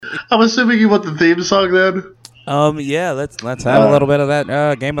I'm assuming you want the theme song then. Yeah, let's have a little bit of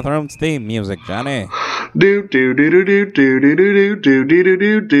that Game of Thrones theme music, Johnny. Do do do do do do do do do do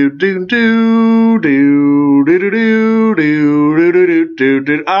do do do do do do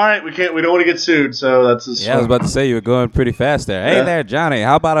do. All right, we don't want to get sued, so that's the Yeah, I was about to say you were going pretty fast there. Hey there, Johnny.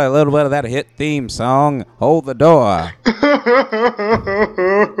 How about a little bit of that hit theme song, "Hold the Door"?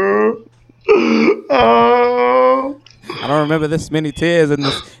 Oh. I don't remember this many tears in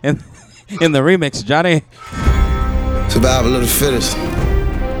the remix, Johnny. Survival of the fittest.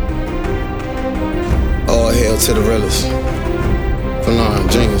 All hail to the realest. Phenomenal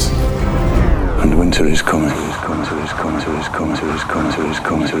genius. And winter is coming.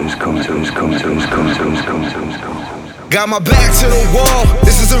 Got my back to the wall.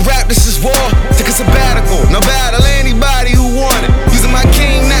 This is a rap, this is war. Took a sabbatical. No battle anybody who wanted. Using my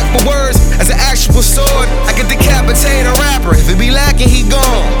king neck for words as an actual sword. I can decapitate a rapper. If it be lacking, he gone.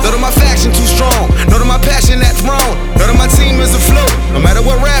 Know that my faction too strong. Know that my passion that throne. Know that my team is afloat. No matter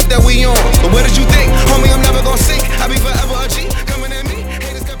what rap that we on. But what did you think? Homie, I'm never gonna sink. I'll be forever a G. Coming at me.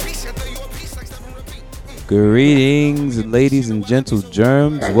 Haters got peace. I throw you a piece like step on repeat. Greetings, ladies and gentle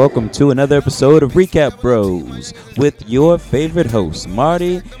germs. Welcome to another episode of Recap Bros with your favorite hosts,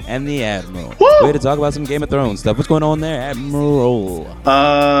 Marty and the Admiral. We're here to talk about some Game of Thrones stuff. What's going on there, Admiral?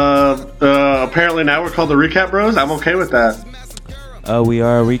 Apparently now we're called the Recap Bros. I'm okay with that. We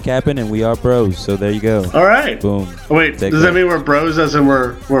are recapping and we are bros, so there you go. All right. Boom. Oh, wait, does that mean we're bros as in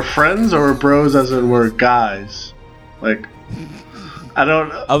we're friends, or we're bros as in we're guys? Like, I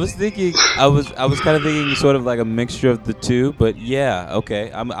don't. I was kind of thinking sort of like a mixture of the two, but yeah,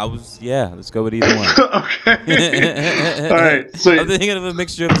 okay. Let's go with either one. Okay. All right. So I'm thinking of a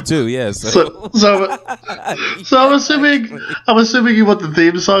mixture of the two. Yes. So I'm assuming you want the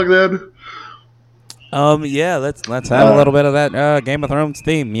theme song then. Yeah, let's have a little bit of that Game of Thrones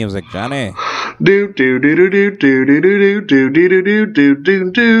theme music, Johnny. Do do do do do do do do do do do do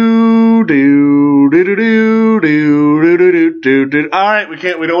do do do do do. All right, we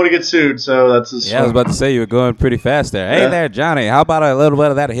don't want to get sued, so that's the Yeah, I was about to say you were going pretty fast there. Hey there, Johnny. How about a little bit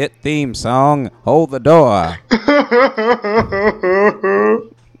of that hit theme song, "Hold the Door"?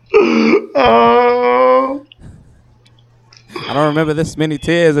 Oh. I don't remember this many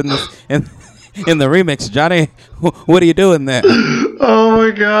tears in the remix, Johnny. What are you doing there? Oh my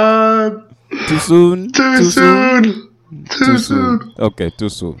God. Too soon? Too soon. Too soon. Okay, too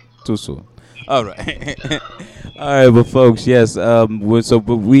soon. All right. All right, but folks, yes.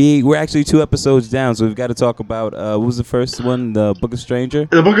 We're actually 2 episodes down, so we've got to talk about what was the first one? The Book of Stranger.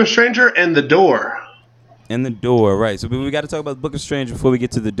 The Book of Stranger and The Door. And The Door, right. So we got to talk about the Book of Stranger before we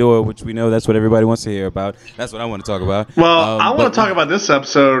get to The Door, which we know that's what everybody wants to hear about. That's what I want to talk about. Well, I want to talk about this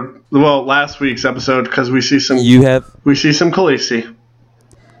episode, last week's episode, because we see some Khaleesi.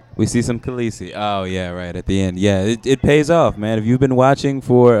 We see some Khaleesi. Oh, yeah, right, at the end. Yeah, it pays off, man. If you've been watching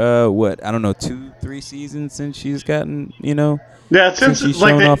for, 2-3 seasons since she's gotten, Yeah, since she's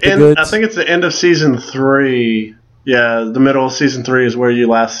like shown the off the end, goods. I think it's the end of season 3. Yeah, the middle of season 3 is where you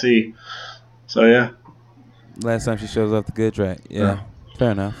last see. So, yeah. Last time she shows off the goods, right? Yeah.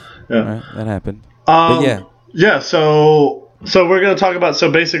 Fair enough. Yeah. All right, that happened. But yeah. Yeah, so we're going to talk about,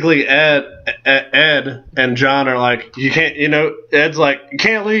 basically Ed and John are like, you can't, Ed's like, you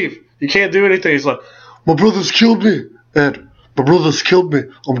can't leave. You can't do anything. He's like, my brother's killed me, Ed. My brother's killed me.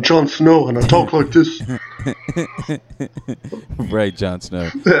 I'm Jon Snow, and I talk like this. Right, Jon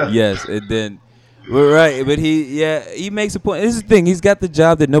Snow. Yeah. Yes, and then... Right, but he makes a point. This is the thing. He's got the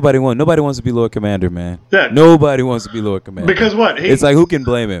job that nobody wants. Nobody wants to be Lord Commander, man. Yeah. Nobody wants to be Lord Commander. Because what? It's like, who can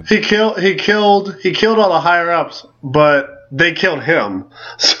blame him? He killed all the higher ups, but they killed him.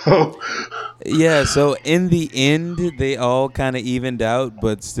 So yeah, so in the end, they all kind of evened out,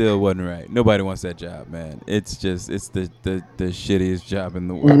 but still wasn't right. Nobody wants that job, man. It's the shittiest job in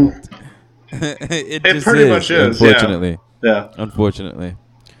the world. It pretty much is. Unfortunately. Yeah. Unfortunately.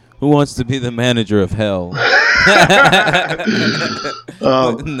 Who wants to be the manager of hell?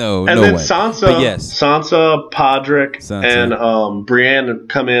 No and then way. Sansa, but yes. Sansa, Podrick, and Brienne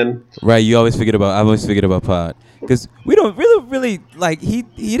come in. Right, I always forget about Pod because we don't really like he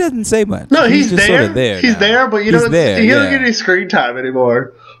doesn't say much. No, he's just there. Sort of there. He's now. there, but he doesn't get any screen time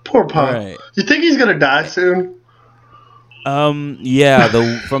anymore. Poor Pod. Right. You think he's gonna die soon? Yeah.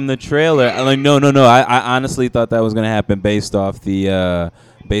 From the trailer, no. I honestly thought that was gonna happen based off the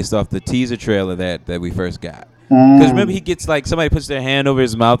teaser trailer that we first got. Because remember, he gets like somebody puts their hand over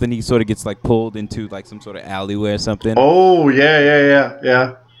his mouth and he sort of gets like pulled into like some sort of alleyway or something. Oh yeah.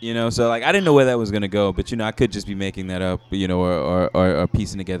 So like I didn't know where that was gonna go, but I could just be making that up, or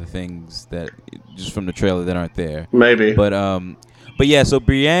piecing together things that just from the trailer that aren't there. Maybe. But But yeah, so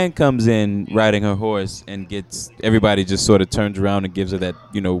Brienne comes in riding her horse and gets everybody just sort of turns around and gives her that,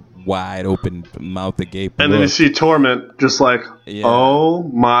 wide open mouth agape. And then you see Torment just like, Yeah. oh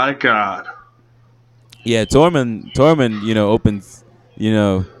my god. Yeah, Tormund, opens,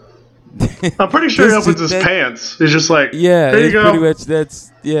 I'm pretty sure he Just opens his that- pants. He's just like, yeah, here you it's go. pretty much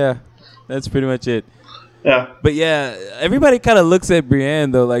that's pretty much it. Yeah. But yeah, everybody kind of looks at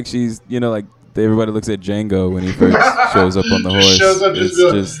Brienne though, like she's, like everybody looks at Django when he first shows up on the horse. Shows up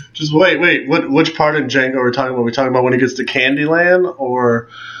It's just wait. Which part in Django are we talking about? Are we talking about when he gets to Candyland or?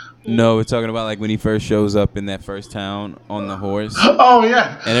 no, we're talking about like when he first shows up in that first town on the horse. Oh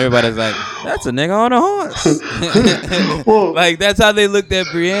yeah. And everybody's like, "That's a nigga on a horse." Well, Like that's how they looked at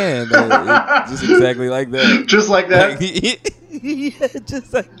Brienne, just exactly like that. just like that. Yeah,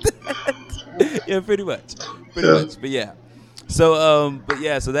 just like that. Yeah, pretty much. Yeah. But yeah. So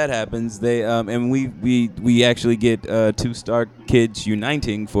so that happens. They and we actually get two Stark kids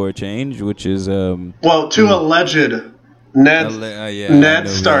uniting for a change, which is Well, two alleged Ned Ned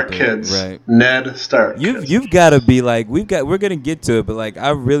Stark kids. Right. Ned Stark. You've got to be like we're gonna get to it, but like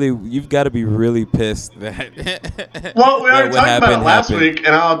you've got to be really pissed that. Well, we that already what talked about it happened last happened. week,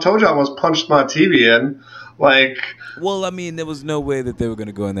 and I told you I almost punched my TV in. Like, Well, I mean, there was no way that they were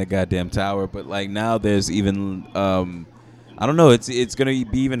gonna go in that goddamn tower, but like now there's even I don't know. It's gonna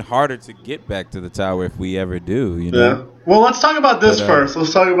be even harder to get back to the tower if we ever do. yeah. Well, let's talk about this first.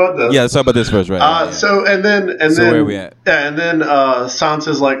 Let's talk about this. Yeah, let's talk about this first, right? Yeah. So and then where are we at? Yeah, and then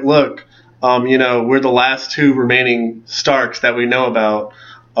Sansa's like, look, we're the last two remaining Starks that we know about.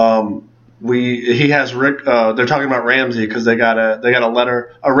 He has Rick. They're talking about Ramsay because they got a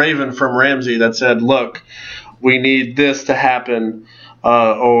letter, a raven from Ramsay that said, look, we need this to happen.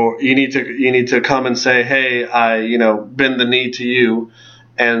 Or you need to come and say, hey, I bend the knee to you,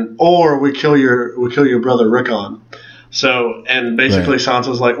 or we kill your brother Rickon. So and basically Right.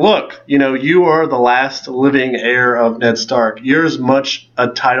 Sansa's like, look, you are the last living heir of Ned Stark. You're as much a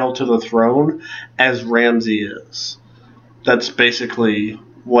title to the throne as Ramsay is. That's basically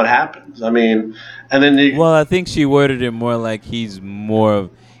what happens. I mean, and then Well, I think she worded it more like he's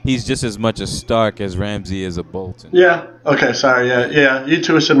just as much a Stark as Ramsay is a Bolton. yeah, okay, sorry, yeah. You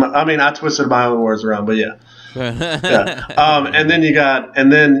twisted I twisted my own words around, but yeah. Yeah. And then you got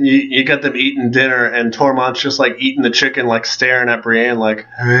them eating dinner, and Tormont's just like eating the chicken, like staring at Brienne, like,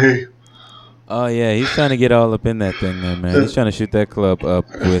 hey. Oh yeah, he's trying to get all up in that thing, there, man. He's trying to shoot that club up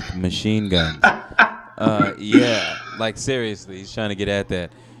with machine guns. Yeah, like seriously, he's trying to get at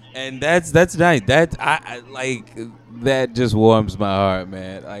that, and that's nice. That I like that just warms my heart,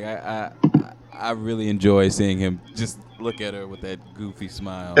 man. Like I really enjoy seeing him just look at her with that goofy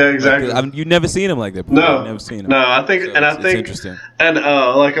smile. Yeah, exactly. Like, you've never seen him like that before. No, You've never seen him. No, I think, So and I it's think, interesting. and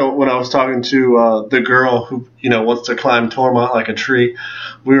when I was talking to the girl who wants to climb Tormont like a tree,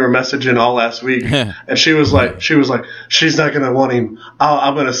 we were messaging all last week, and she was like, she's not gonna want him.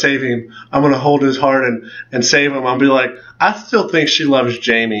 I'm gonna save him. I'm gonna hold his heart and save him. I'll be like, I still think she loves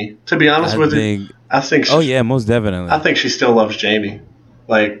Jamie. To be honest with you, I think. Oh yeah, most definitely. I think she still loves Jamie.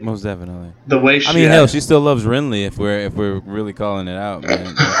 Like Most definitely. the way she. I mean, hell, she still loves Renly if we're really calling it out, man.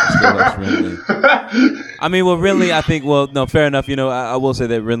 She still loves Renly. I mean, well, Renly, I think. Well, no, fair enough. I will say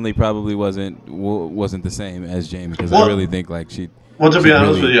that Renly probably wasn't the same as Jamie because I really think like she'd. Well, to be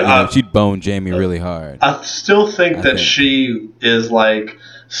honest with you, she'd bone Jamie really hard. I still think that she is like.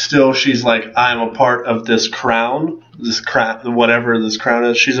 Still, she's like, I'm a part of this crown, whatever this crown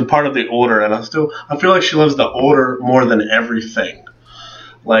is. She's a part of the Order, and I feel like she loves the Order more than everything.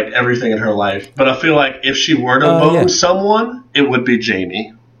 Like everything in her life. But I feel like if she were to bone someone, it would be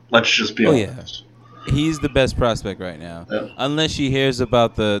Jamie. Let's just be honest. Yeah. He's the best prospect right now. Yeah. Unless she hears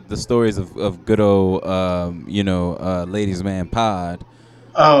about the stories of good old, ladies' man Pod.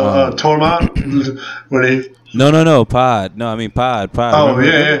 Tormont? When he... No, Pod. No, I mean Pod. Oh,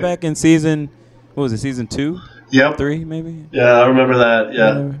 remember back in season, what was it, season 2? Yep. 3, maybe? Yeah, I remember that.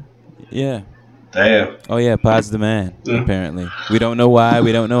 Yeah. Yeah. Damn. Oh, yeah, Pod's the man, apparently. We don't know why,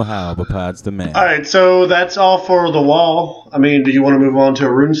 we don't know how, but Pod's the man. All right, so that's all for the wall. I mean, do you want to move on to a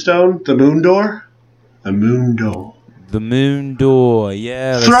runestone? The moon door? The moon door. The moon door,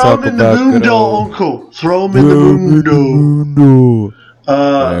 yeah. Let's Throw talk him in the about moon good door, old- Uncle. Throw him in the moon door. Moon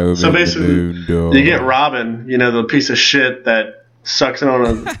door. So basically, you get Robin, the piece of shit that sucking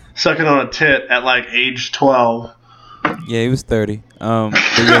on a tit at like age 12. Yeah, he was 30. But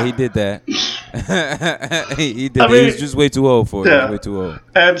yeah, he did that. he did. I He mean, was just way too old for it. yeah. He was way too old.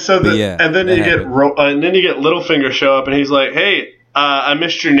 And so that then you get happened. and then you get Littlefinger show up, and he's like, "Hey, I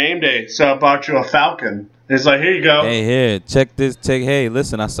missed your name day, so I bought you a falcon." It's like, here you go. Hey, here, check this. Hey,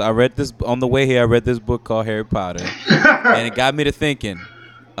 listen, I read this on the way here. I read this book called Harry Potter, and it got me to thinking.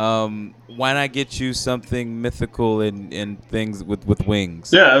 Why not get you something mythical and things with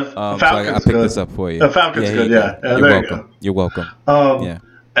wings? Yeah, so I picked this up for you. The Falcon's good. Yeah, You're welcome. You're welcome. Yeah.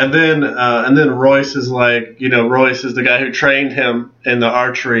 And then Royce is like, Royce is the guy who trained him in the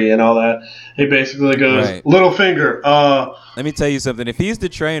archery and all that. He basically goes, Right. Littlefinger. Let me tell you something. If he's the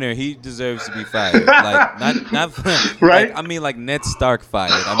trainer, he deserves to be fired. Like not Right? Like, I mean, like Ned Stark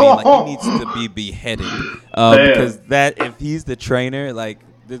fired. I mean, like he needs to be beheaded. Because if he's the trainer, like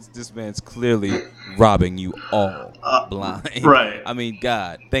this man's clearly robbing you all blind. Right. I mean,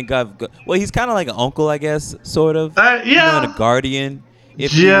 God, thank God. Well, he's kind of like an uncle, I guess, sort of. Yeah. And a guardian,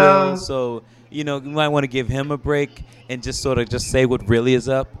 if you will. So you might want to give him a break and just sort of just say what really is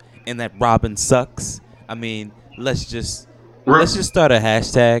up, and that Robin sucks. I mean, let's just start a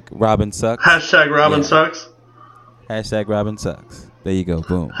hashtag Robin sucks. Hashtag Robin sucks. Hashtag Robin sucks. There you go.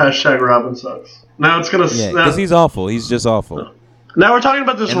 Boom. Hashtag Robin sucks. Now it's gonna. Yeah, because he's awful. He's just awful. Now we're talking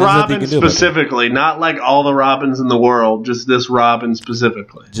about this Robin specifically, not like all the Robins in the world, just this Robin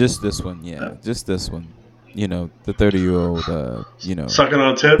specifically. Just this one, yeah. Just this one. The 30-year-old, sucking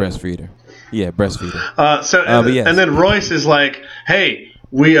on a tip. Breastfeeder. Yeah, breastfeeder. And then Royce is like, "Hey,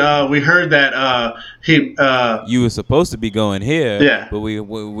 we heard that he you were supposed to be going here, yeah, but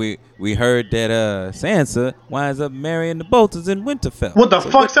we heard that Sansa winds up marrying the Boltons in Winterfell. What the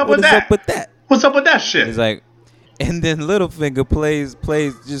fuck's up with that? What's up with that? What's up with that shit?" He's like, and then Littlefinger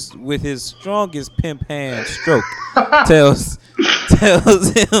plays just with his strongest pimp hand stroke, tells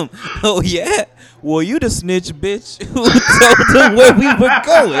him, "Oh yeah, well you the snitch bitch who told him where we were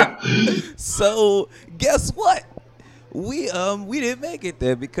going. So guess what? We didn't make it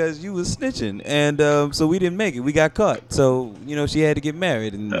there because you was snitching, and so we didn't make it. We got caught. So she had to get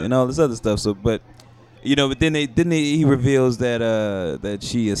married and all this other stuff. So but then he reveals that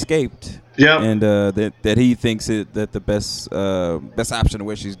she escaped. Yeah, and that he thinks that the best option of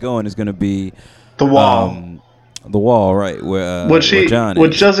where she's going is going to be the wall. The wall, right? Where John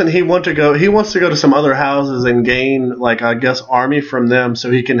which is. Doesn't he want to go? He wants to go to some other houses and gain, like, I guess, army from them,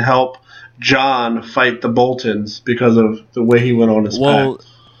 so he can help John fight the Boltons because of the way he went on his path.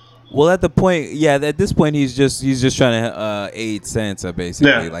 Well, at this point, he's just trying to aid Sansa,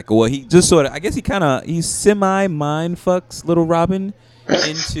 basically. Yeah. Like, well, he just sort of, I guess he semi mind fucks little Robin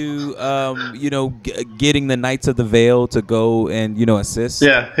into getting the Knights of the Vale to go and assist.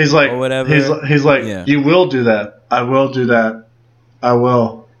 Yeah, he's like, or whatever. He's like, yeah. You will do that. I will do that. I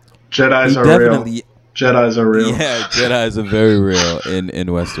will. Jedis are real. Jedis are real. Yeah, Jedis are very real in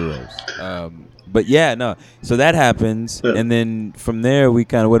Westeros. But yeah, no. So that happens, and then from there we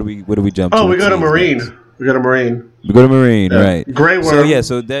kind of what do we jump to? Oh, we go to Marine. We go to Marine. We go to Marine, right? Grey Worm.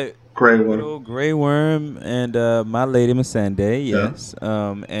 So that Grey Worm. Grey Worm and my lady Missandei, yes.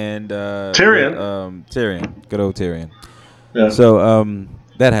 And Tyrion. Tyrion. Good old Tyrion. Yeah. So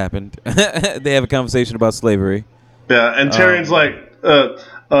that happened. They have a conversation about slavery. Yeah, and Tyrion's like,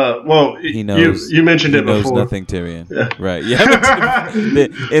 well, he knows. You mentioned it before. He knows nothing, Tyrion. Yeah. Right. Yeah.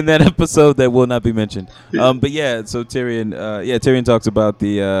 In that episode that will not be mentioned. But yeah, so Tyrion. Tyrion talks about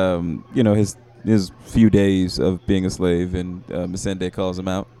the his few days of being a slave, and Missandei calls him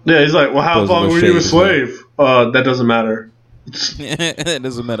out. Yeah, he's like, well, how long were you a slave? That doesn't matter. It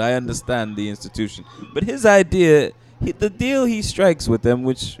doesn't matter. I understand the institution, but his idea, the deal he strikes with them,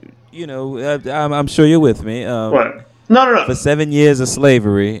 which I'm sure you're with me. What? No. For 7 years of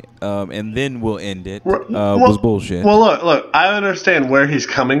slavery, and then we'll end it. Was bullshit. Well, look. I understand where he's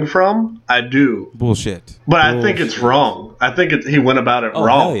coming from. I do. Bullshit. But I think it's wrong. I think he went about it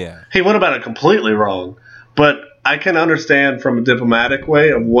wrong. Hell yeah. He went about it completely wrong. But I can understand from a diplomatic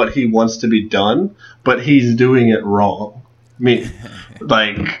way of what he wants to be done. But he's doing it wrong. Look,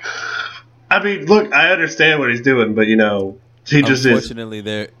 I understand what he's doing, but he just is. Unfortunately,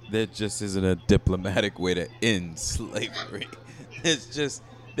 there just isn't a diplomatic way to end slavery.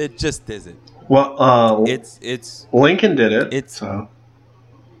 There just isn't. Well, it's Lincoln did it. It's so.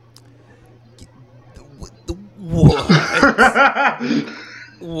 What?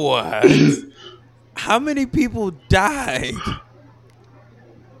 What? How many people died?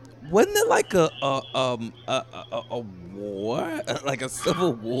 Wasn't there like a war, like a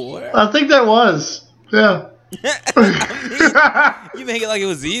civil war? I think there was. Yeah. I mean, you make it like it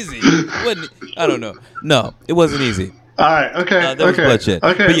was easy. I don't know. No, it wasn't easy. All right. Okay. That was bloodshed.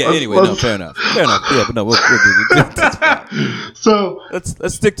 Okay. But yeah. Anyway, no. Fair enough. Yeah, but no. We'll do. So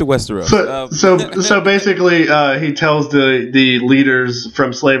let's stick to Westeros. So basically, he tells the leaders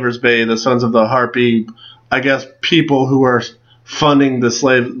from Slavers Bay, the Sons of the Harpy, I guess people who are funding the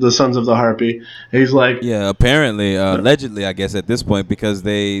Sons of the Harpy. He's like, Yeah, apparently, allegedly, I guess at this point, because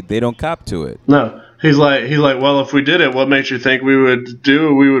they don't cop to it. no. He's like, well, if we did it, what makes you think we would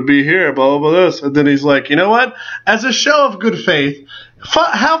be here, blah, blah, blah, this. And then he's like, you know what? As a show of good faith,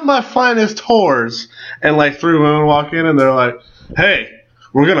 have my finest whores. And like 3 women walk in and they're like, hey,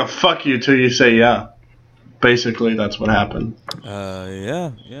 we're going to fuck you till you say yeah. Basically, that's what happened. Yeah,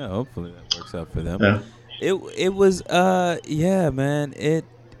 hopefully that works out for them. Yeah. It was, man, it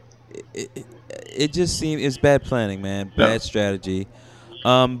just seemed, it's bad planning, man, bad strategy.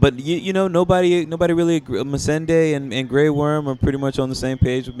 But you know, nobody really agree. Masende and Grey Worm are pretty much on the same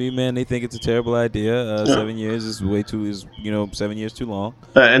page with me, man. They think it's a terrible idea. 7 years is 7 years too long.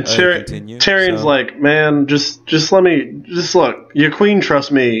 And Tyrion's like, man, just look. Your queen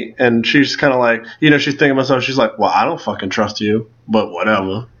trusts me, and she's kind of like, she's thinking to herself, she's like, well, I don't fucking trust you, but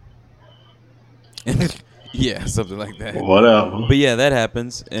whatever. Yeah, something like that. Whatever. But yeah, that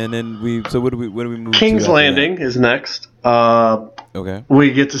happens, and then what do we move? King's to Landing is next. Okay.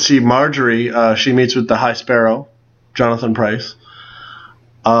 We get to see Marjorie. She meets with the High Sparrow, Jonathan Pryce.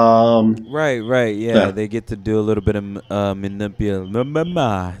 Right. Yeah, they get to do a little bit of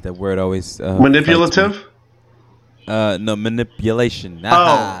that word always. Manipulative? No, manipulation.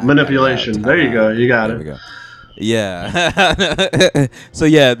 Manipulation. There you go. You got there it. We go. Yeah. So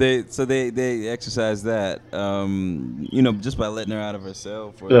they exercise that. Just by letting her out of her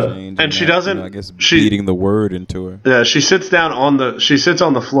cell for a change. And she doesn't. I guess beating the word into her. Yeah, she sits on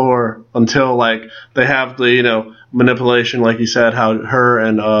the floor until like they have the manipulation, like you said, how her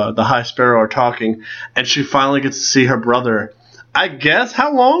and the High Sparrow are talking, and she finally gets to see her brother. I guess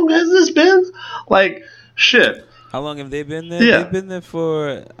how long has this been? Like shit. How long have they been there? Yeah. They've been there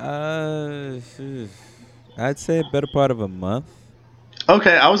for I'd say a better part of a month.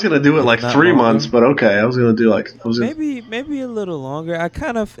 Okay, I was gonna do it like 3 months, but okay, I was gonna do maybe a little longer. I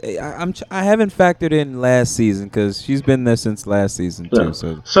haven't factored in last season because she's been there since last season too.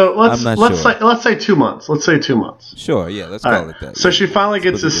 So I'm not sure. let's say 2 months. Let's say 2 months. Sure, yeah, let's call it that. So yeah. she finally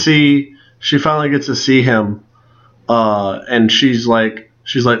gets to see him, and she's like,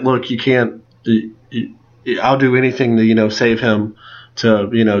 look, you can't. I'll do anything to save him, to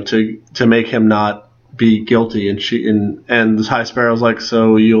make him not be guilty. And and the High Sparrow's like,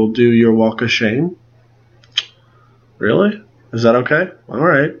 so you'll do your walk of shame? Really? Is that okay? All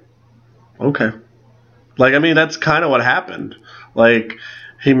right. Okay. Like, I mean, that's kind of what happened. Like,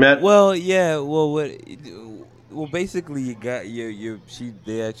 he met. Well, yeah. Well, basically, you got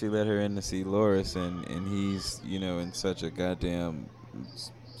they actually let her in to see Loras, and he's in such a goddamn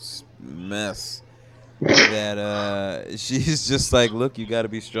mess that she's just like, look, you got to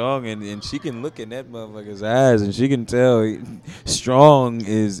be strong, and she can look in that motherfucker's eyes, and she can tell strong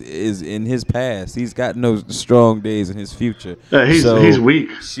is in his past. He's got no strong days in his future. Yeah, he's weak.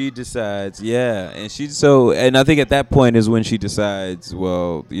 She decides, and I think at that point is when she decides,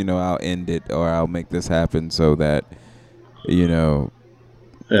 well, I'll end it or I'll make this happen so that I'll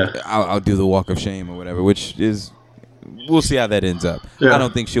do the walk of shame or whatever, which is, we'll see how that ends up. I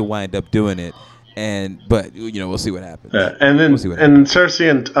don't think she'll wind up doing it. But we'll see what happens. Yeah, and then Cersei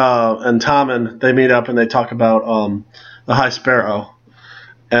and Tommen, they meet up and they talk about the High Sparrow,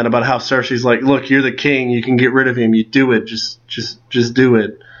 and about how Cersei's like, look, you're the king, you can get rid of him, you do it, just do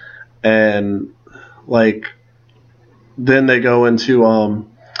it, and like then they go into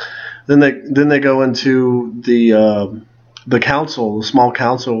they go into the council, the small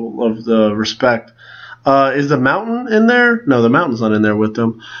council of the Respect. Is the Mountain in there? No, the Mountain's not in there with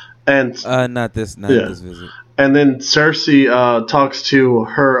them. And not this visit. And then Cersei talks to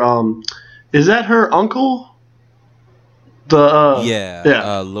her. Is that her uncle?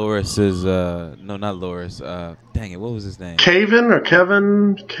 Loras is no, not Loras. Dang it, what was his name? Kevin or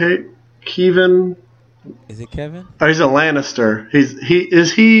Kevin? Kevin. Is it Kevin? Oh, he's a Lannister.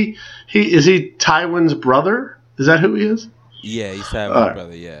 Is he Tywin's brother? Is that who he is? Yeah, he's Tywin's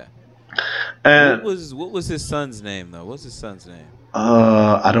brother. Yeah. And what was his son's name though? What's his son's name?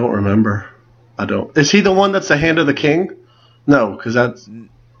 I don't remember. Is he the one that's the Hand of the King? No, because that's.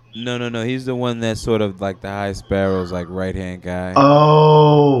 No. He's the one that's sort of like the High Sparrow's like right hand guy.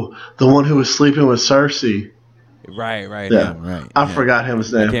 Oh, the one who was sleeping with Cersei. Right. Yeah. Him, right. I forgot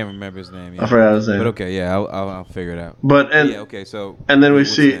his name. I can't remember his name. Yeah. I forgot his name. But okay, yeah, I'll figure it out. So. And then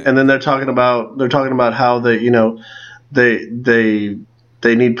and then they're talking about how they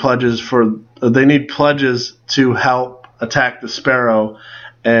they need pledges to help attack the Sparrow,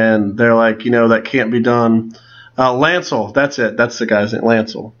 and they're like, that can't be done. Lancel, that's it. That's the guy's name,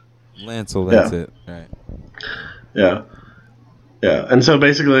 Lancel. That's it. Right. Yeah. And so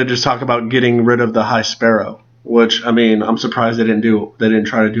basically they just talk about getting rid of the High Sparrow. which I mean, I'm surprised they didn't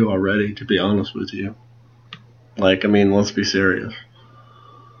try to do already. To be honest with you, like I mean, let's be serious.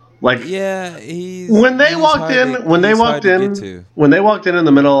 Like Yeah, when they walked in in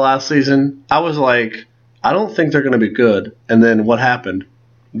the middle of last season, I was like, I don't think they're going to be good. And then what happened?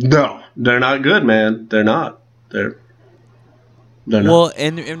 No, they're not good, man. They're not. They're not. Well,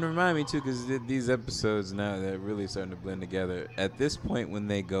 and remind me too, because these episodes now they're really starting to blend together. At this point, when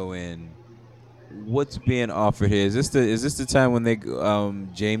they go in, what's being offered here? Is this the time when they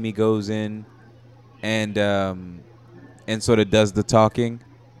Jamie goes in and sort of does the talking?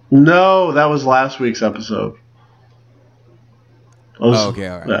 No, that was last week's episode. Okay,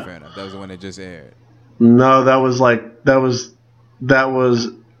 all right, fair enough. That was the one that just aired. No, that was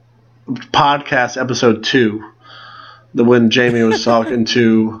podcast episode 2. When Jamie was talking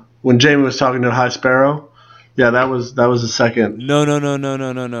to High Sparrow. Yeah, that was the second.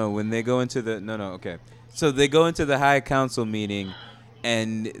 No. When they go into the okay. So they go into the High Council meeting,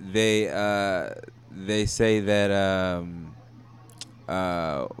 and they say that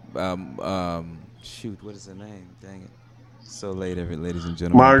shoot, what is her name? Dang it. So late, ladies and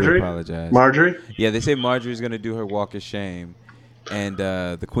gentlemen. Marjorie? I apologize. Marjorie? Yeah, they say Marjorie's going to do her walk of shame. And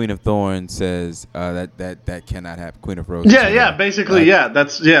the Queen of Thorns says that cannot happen. Queen of Roses. Yeah, basically,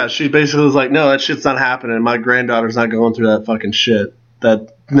 she basically was like, no, that shit's not happening. My granddaughter's not going through that fucking shit.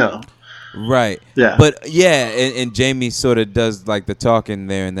 No. Right. Yeah. But, yeah, and Jamie sort of does, like, the talking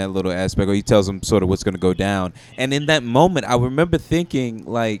there in that little aspect, or he tells him sort of what's going to go down. And in that moment, I remember thinking,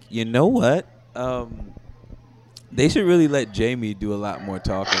 like, you know what? They should really let Jamie do a lot more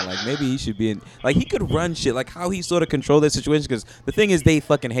talking. Like, maybe he should be in... Like, he could run shit. Like, how he sort of controlled that situation. Because the thing is, they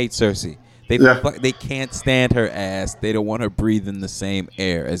fucking hate Cersei. They can't stand her ass. They don't want her breathing the same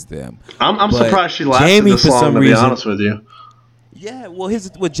air as them. I'm surprised she lasted Jamie, this long, to be honest with you. Yeah, well,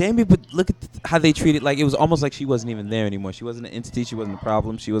 Jamie, but look at how they treated. Like, it was almost like she wasn't even there anymore. She wasn't an entity. She wasn't a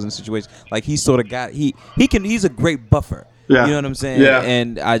problem. She wasn't a situation. Like, he sort of got... He's a great buffer. Yeah. You know what I'm saying? Yeah.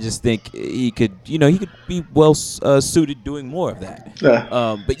 And I just think he could be well suited doing more of that.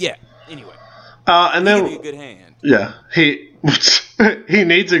 Yeah. But yeah. Anyway. And then give you a good hand. Yeah. He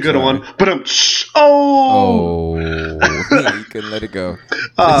needs a good one. But he couldn't let it go.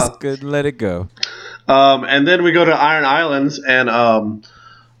 Just couldn't let it go. And then we go to Iron Islands and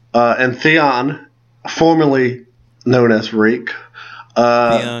Theon, formerly known as Reek.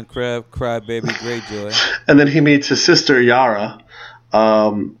 Theon, Crybaby, Greyjoy. And then he meets his sister Yara.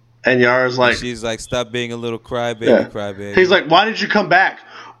 And Yara's like... She's like, stop being a little crybaby. He's like, why did you come back?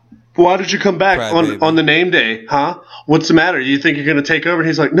 Why did you come back on the name day, huh? What's the matter? You think you're going to take over? And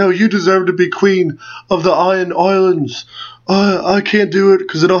he's like, no, you deserve to be queen of the Iron Islands. I can't do it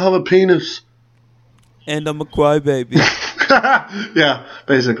because I don't have a penis. And I'm a crybaby. Yeah,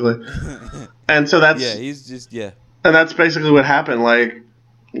 basically. And so that's... Yeah, he's just, yeah. And that's basically what happened. Like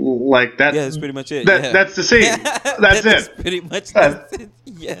that. Yeah, that's pretty much it. That's the scene. That's it. Pretty much it.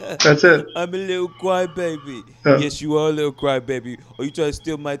 Yeah. That's it. I'm a little crybaby. Yeah. Yes, you are a little crybaby. Are you trying to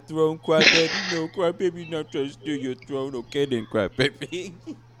steal my throne, crybaby? No, crybaby, not trying to steal your throne. Okay, then, crybaby.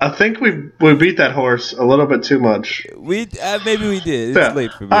 I think we beat that horse a little bit too much. Maybe we did. It's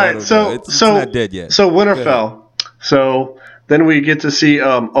late for me. All right, it's not dead yet. So Winterfell. So then we get to see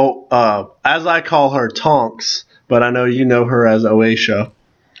as I call her, Tonks. But I know you know her as Oasia.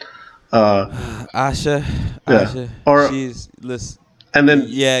 Asha. Or listen. And then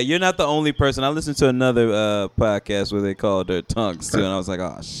you're not the only person. I listened to another podcast where they called her Tonks too, and I was like,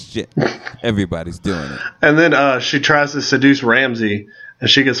 oh shit, everybody's doing it. And then she tries to seduce Ramsay, and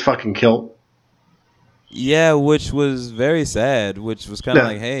she gets fucking killed. Yeah, which was very sad. Which was kind of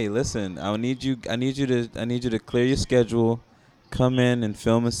like, hey, listen, I need you to clear your schedule, come in and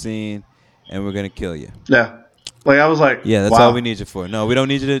film a scene, and we're gonna kill you. Yeah. Like I was like, yeah, that's wow. all we need you for. No, we don't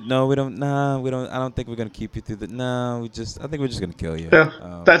need you to. No, we don't. Nah, we don't. I don't think we're gonna keep you through the. No, I think we're just gonna kill you.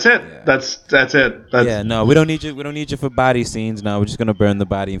 Yeah, that's it. Yeah. That's it. No, we don't need you. We don't need you for body scenes. No, we're just gonna burn the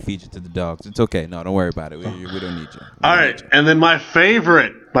body and feed you to the dogs. It's okay. No, don't worry about it. We don't need you. All right, and then my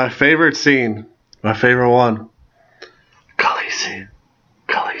favorite scene, my favorite one, Khaleesi.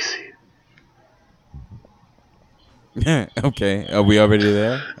 Okay, are we already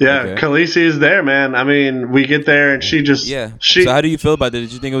there? Yeah, okay. Khaleesi is there, man. I mean, we get there and she just So how do you feel about that?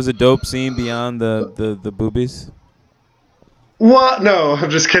 Did you think it was a dope scene beyond the boobies? What? No, I'm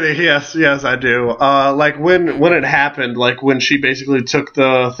just kidding. Yes, I do. Like when it happened, like when she basically took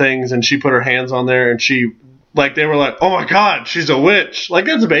the things and she put her hands on there and she, like they were like, oh my god, she's a witch. Like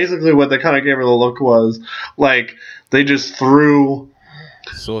that's basically what they kind of gave her the look was. Like they just threw.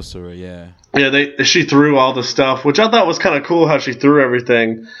 Sorcerer, yeah. Yeah, she threw all the stuff, which I thought was kind of cool how she threw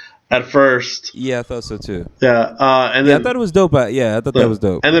everything. at first. Yeah, I thought so too. Yeah, and Yeah, then I thought it was dope. I thought that was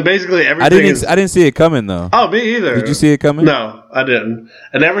dope. And then basically everything. I didn't see it coming though. Oh, me either. Did you see it coming? No, I didn't.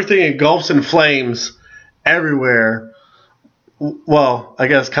 And everything engulfs in flames everywhere. Well, I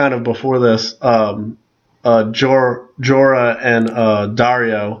guess kind of before this, Jorah and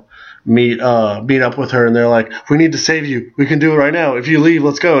Dario meet up with her, and they're like, "We need to save you. We can do it right now. If you leave,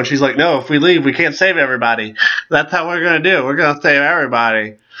 let's go." And she's like, "No, if we leave, we can't save everybody. That's how we're gonna do. We're gonna save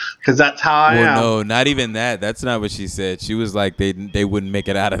everybody because that's how I am." No, not even that. That's not what she said. She was like, they wouldn't make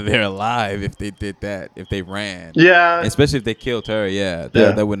it out of there alive if they did that. If they ran, Yeah, especially if they killed her. Yeah,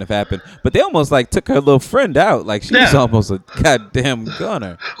 that wouldn't have happened. But they almost like took her little friend out. Like she was almost a goddamn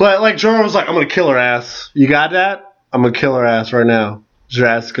gunner. Well, like Jorah was like, "I'm gonna kill her ass. You got that? I'm gonna kill her ass right now. Your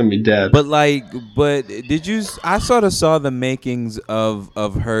ass is gonna be dead." But did you? I sort of saw the makings of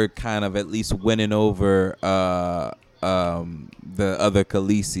her kind of at least winning over the other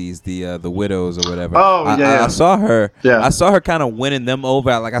Khaleesi's, the widows or whatever. Oh, I saw her. Yeah. I saw her kind of winning them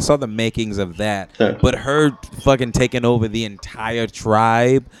over. Like I saw the makings of that. Yeah. But her fucking taking over the entire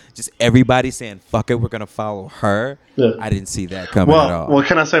tribe, just everybody saying "fuck it," we're gonna follow her. Yeah. I didn't see that coming at all. Well,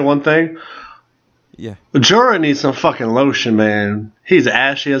 can I say one thing? Yeah. Jorah needs some fucking lotion, man. He's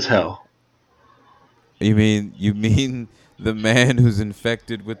ashy as hell. You mean the man who's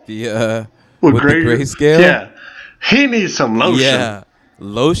infected with the With the grayscale? Yeah. He needs some lotion. Yeah.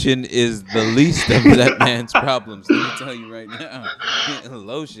 Lotion is the least of that man's problems. Let me tell you right now.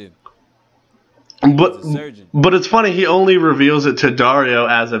 Lotion. But He's a surgeon. but it's funny, he only reveals it to Dario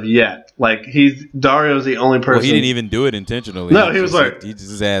as of yet. Like Dario's the only person. Well, he didn't even do it intentionally. No, he was like,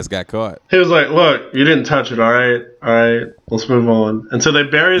 his ass got caught. He was like, "Look, you didn't touch it, all right, let's move on." And so they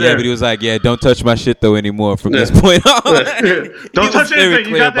bury Yeah, their. but he was like, "Yeah, don't touch my shit though anymore from this point on." Don't touch very anything. clear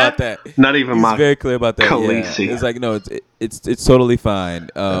You got about that? Not even He's my. very clear about that. Khaleesi. Yeah. It's like, no, it's totally fine,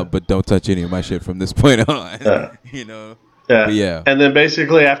 but don't touch any of my shit from this point on. You know. Yeah. But yeah. And then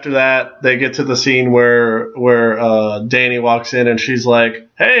basically after that, they get to the scene where Dany walks in and she's like,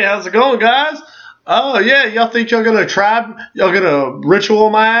 "Hey, how's it going, guys? Oh yeah, y'all think y'all gonna ritual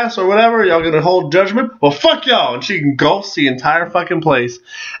my ass or whatever? Y'all gonna hold judgment? Well, fuck y'all!" And she engulfs the entire fucking place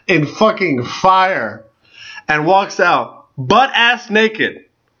in fucking fire and walks out butt ass naked,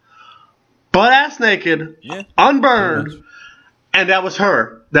 Yeah. unburned, and that was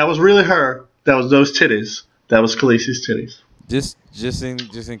her. That was really her. That was those titties. That was Khaleesi's titties. Just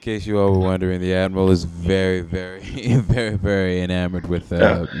in case you all were wondering, the Admiral is very, very, very, very enamored with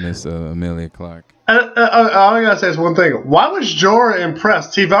Miss Emilia Clarke. All I gotta say is one thing. Why was Jorah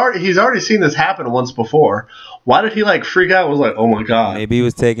impressed? He's already seen this happen once before. Why did he like freak out? And was like, "Oh my god!" Maybe he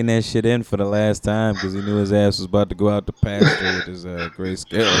was taking that shit in for the last time because he knew his ass was about to go out the pasture with his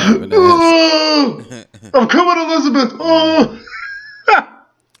grayscale. I'm coming, Elizabeth. Oh.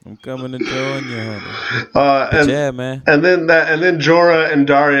 I'm coming to join you, honey. Yeah, man. And then Jorah and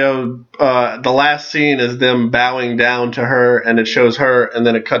Dario. The last scene is them bowing down to her, and it shows her, and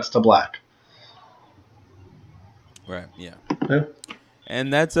then it cuts to black. Right. Yeah. Yeah.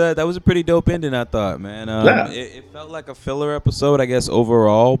 And that was a pretty dope ending, I thought, man. Yeah. It felt like a filler episode, I guess,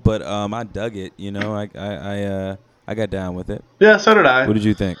 overall, but I dug it. You know, I got down with it. Yeah, so did I. What did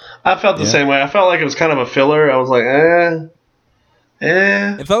you think? I felt the same way. I felt like it was kind of a filler. I was like,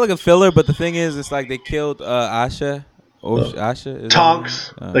 It felt like a filler, but the thing is, it's like they killed Asha. Asha?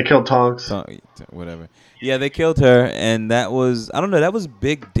 Tonks. They killed Tonks. Whatever. Yeah, they killed her, and that was, I don't know, that was a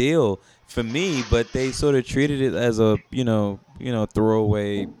big deal for me, but they sort of treated it as a,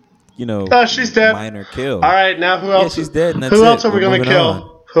 throwaway, she's dead. Minor kill. All right, now who else? Yeah, she's dead, and that's who it. else are we We're going to moving kill?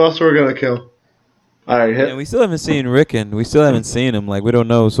 on. Who else are we going to kill? All right, hit. And we still haven't seen Rickon. We still haven't seen him. Like, we don't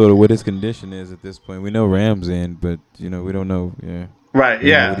know sort of what his condition is at this point. We know Ramsay, but, we don't know. Yeah. Right, We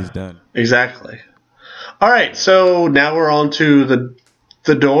don't know yeah. what he's done. Exactly. All right, so now we're on to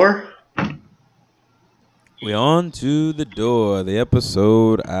the door. We're on to the door, the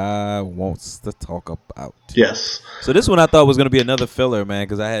episode I wants to talk about. Yes. So this one I thought was going to be another filler, man,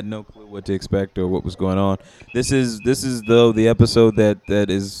 because I had no clue what to expect or what was going on. This is though the episode that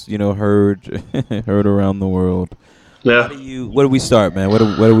is heard around the world. Yeah. Where do we start, man? What do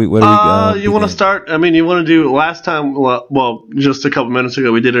we you want to begin? start? I mean, you want to do last time? Well, just a couple minutes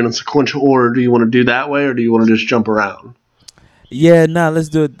ago, we did it in sequential order. Do you want to do that way, or do you want to just jump around? Yeah, let's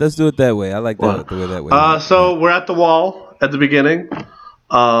do it. Let's do it that way. I like that the way that way. So we're at the wall at the beginning,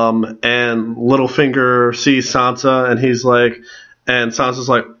 and Littlefinger sees Sansa, and he's like, and Sansa's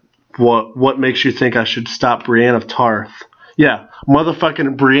like, "What makes you think I should stop Brienne of Tarth?" Yeah,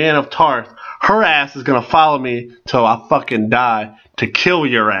 motherfucking Brienne of Tarth. Her ass is gonna follow me till I fucking die to kill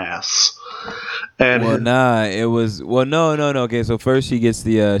your ass. And Well, nah, it was no. Okay, so first she gets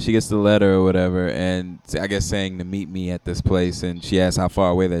the letter or whatever, and I guess saying to meet me at this place, and she asks how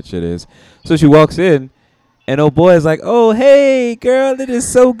far away that shit is. So she walks in, and old boy is like, "Oh, hey, girl, it is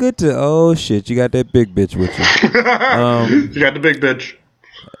so good to." Oh shit, you got that big bitch with you. You got the big bitch.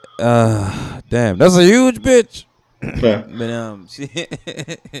 Damn, that's a huge bitch. Yeah. But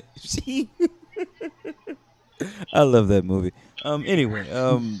she I love that movie. Anyway,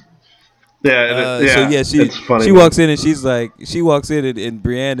 Yeah, so yeah, it's funny, she man. walks in and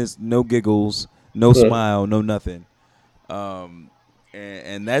Brienne is no giggles, no smile, no nothing.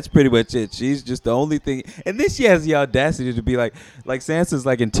 And that's pretty much it. She's just the only thing. And then she has the audacity to be like Sansa's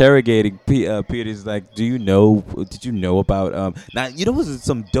like interrogating Peter's like, did you know about now you know was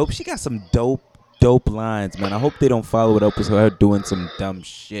some dope. She got some dope lines, man. I hope they don't follow it up with her doing some dumb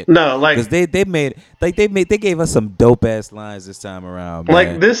shit. No, like because they gave us some dope ass lines this time around. Man.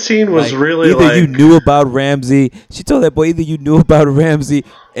 like this scene was Like, really either like you knew about Ramsay. She told that boy either you knew about Ramsay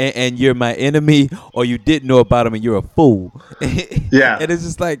and you're my enemy, or you didn't know about him and you're a fool. Yeah. And it's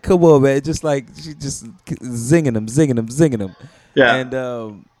just like, come on, man. Just like she just zinging him. Yeah.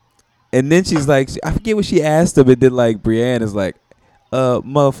 And then she's like, I forget what she asked him, and then like Brienne is like,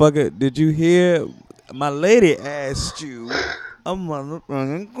 motherfucker, did you hear my lady asked you a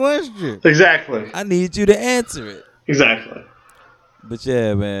motherfucking question? Exactly. I need you to answer it. Exactly. But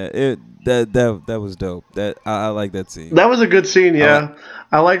yeah, man, that was dope. That I like that scene. That was a good scene, yeah.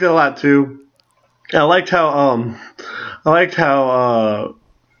 I liked it a lot too. I liked how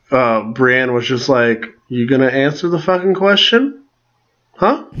Brienne was just like, "You gonna answer the fucking question?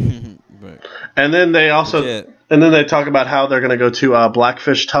 Huh?" Right. And then they also and then they talk about how they're gonna go to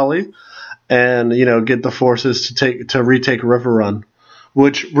Blackfish Tully and, you know, get the forces to retake River Run.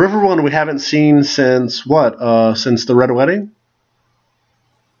 Which River Run we haven't seen since what? Since the Red Wedding?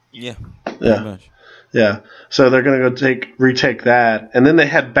 Yeah. Yeah. Much. Yeah. So they're gonna go retake that, and then they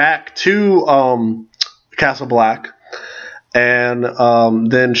head back to Castle Black, and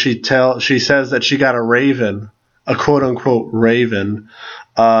then she says that she got a raven, a quote unquote raven,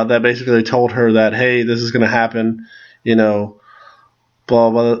 that basically told her that, hey, this is gonna happen, you know, blah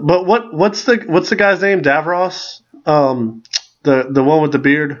blah. But what's the guy's name? Davros, the one with the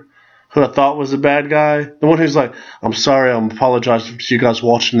beard, who I thought was a bad guy, the one who's like, I'm sorry, I'm apologizing to you guys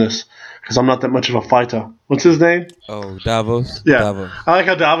watching this, because I'm not that much of a fighter. What's his name? Oh, Davos. Yeah. Davos. I like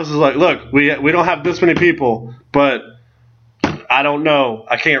how Davos is like, look, we don't have this many people, but I don't know.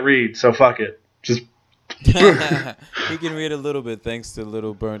 I can't read, so fuck it. Just He can read a little bit thanks to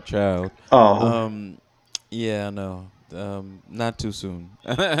Little Burnt Child. Yeah, I know. Not too soon.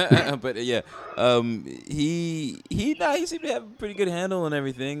 But yeah. He seemed to have a pretty good handle on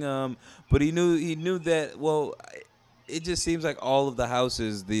everything. But he knew that, well, it just seems like all of the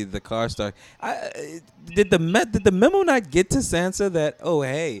houses, the Karstark. Did the memo not get to Sansa that, oh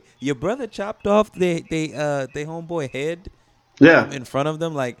hey, your brother chopped off they homeboy head? yeah. In front of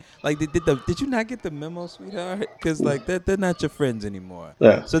them, like did you not get the memo, sweetheart? Because like they're not your friends anymore.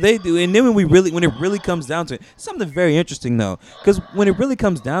 Yeah. So they do, and then when it really comes down to it, something very interesting though, because when it really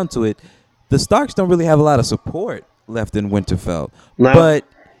comes down to it, the Starks don't really have a lot of support left in Winterfell. No.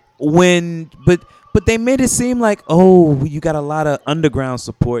 But they made it seem like, oh, you got a lot of underground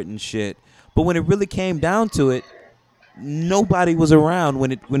support and shit. But when it really came down to it, nobody was around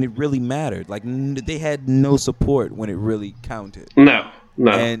when it really mattered. Like they had no support when it really counted. No.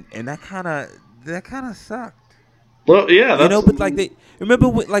 And that kind of sucked. Well, yeah, that's, You know, but like they remember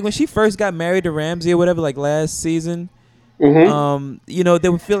when she first got married to Ramsay or whatever, like last season. mhm. You know, they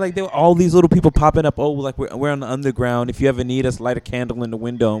would feel like there were all these little people popping up. Oh, like we're on the underground. If you ever need us, light a candle in the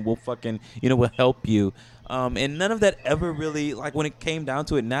window, and we'll fucking, we'll help you. And none of that ever really, like when it came down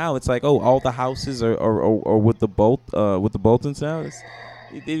to it. Now it's like, oh, all the houses are with the Boltons now.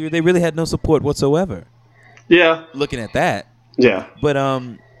 They really had no support whatsoever. Yeah. Looking at that, Yeah. but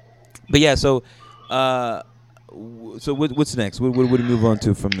yeah. So, so what's next? What do we move on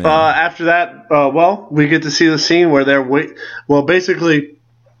to from there? After that, well, we get to see the scene where basically,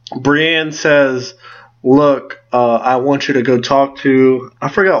 Brienne says, "Look, I want you to go talk to." I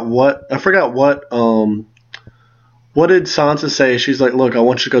forgot what. What did Sansa say? She's like, "Look, I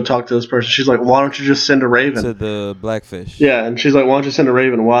want you to go talk to this person." She's like, "Why don't you just send a raven?" To the Blackfish. Yeah, and she's like, "Why don't you send a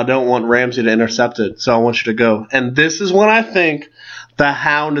raven?" Well, I don't want Ramsay to intercept it, so I want you to go. And this is when I think the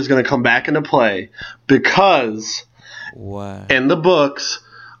Hound is going to come back into play, because Why? in the books,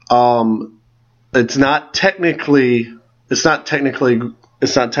 it's not technically. Is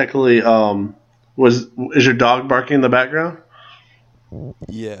your dog barking in the background?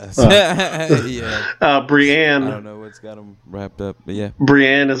 Yes. Yeah. Brienne. I don't know what's got him wrapped up, but yeah.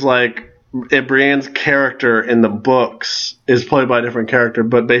 Brienne is like, Brienne's character in the books is played by a different character,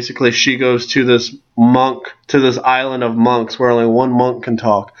 but basically she goes to this island of monks where only one monk can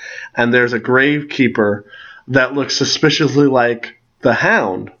talk, and there's a gravekeeper that looks suspiciously like the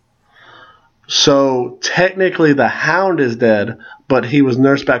Hound. So technically the Hound is dead, but he was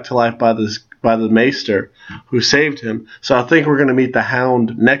nursed back to life by the Maester who saved him. So I think we're going to meet the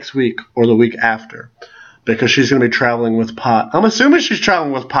Hound next week or the week after, because she's going to be traveling with Pot. I'm assuming she's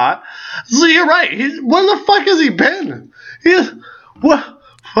traveling with Pot. So you're right. Where the fuck has he been? What?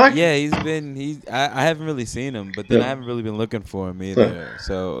 Fuck. Yeah, I haven't really seen him, but then I haven't really been looking for him either.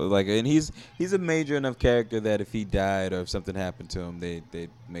 So and he's a major enough character that if he died or if something happened to him, they'd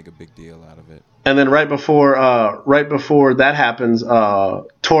make a big deal out of it. And then right before that happens,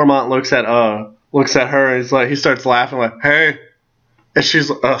 Tormund looks at her and he starts laughing like, "Hey," and she's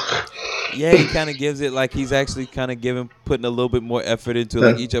like, "Ugh." Yeah, he kind of gives it like he's actually kind of putting a little bit more effort into it.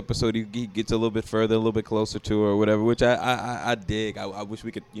 Like each episode, he gets a little bit further, a little bit closer to her or whatever, which I dig. I wish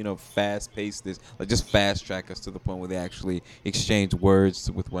we could, fast pace this, like just fast track us to the point where they actually exchange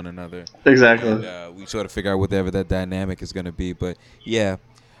words with one another. Exactly. And, we sort of figure out whatever that dynamic is going to be. But yeah,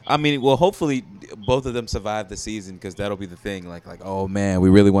 I mean, well, hopefully both of them survive the season, because that'll be the thing. Like, oh man, we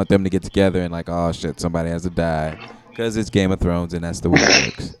really want them to get together, and like, oh shit, somebody has to die. Because it's Game of Thrones, and that's the way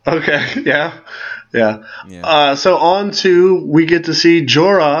it works. Okay, yeah. So we get to see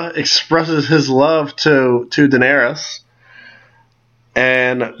Jorah expresses his love to Daenerys.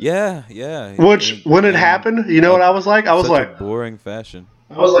 And when it happened, you know what I was like? I was like, a boring fashion.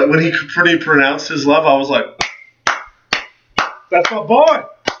 I was like, when he pronounced his love, I was like, that's my boy.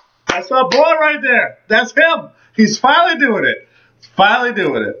 That's my boy right there. That's him. He's finally doing it. I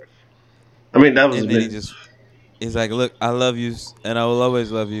mean, that was and then he's like, look, I love you, and I will always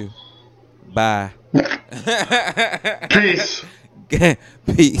love you. Bye. Peace.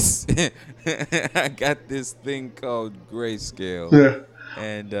 Peace. I got this thing called grayscale. Yeah.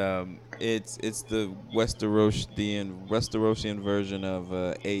 And it's the Westerosi version of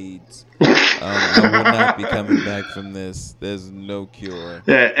AIDS. I will not be coming back from this. There's no cure.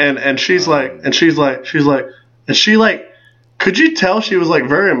 Yeah, and she's could you tell she was like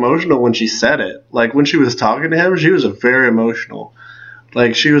very emotional when she said it? Like when she was talking to him, she was very emotional.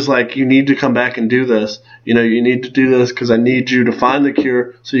 Like she was like, "You need to come back and do this. You need to do this because I need you to find the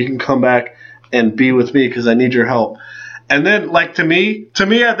cure so you can come back and be with me because I need your help." And then, like to me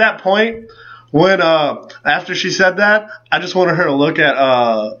at that point, when after she said that, I just wanted her to look at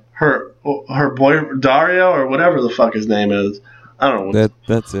her boy Dario or whatever the fuck his name is. I don't know.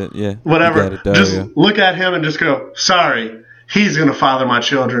 That's it. Yeah. Whatever. Just look at him and just go, "Sorry. He's going to father my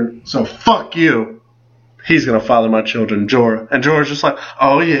children, so fuck you. He's going to father my children, Jorah." And Jorah's just like,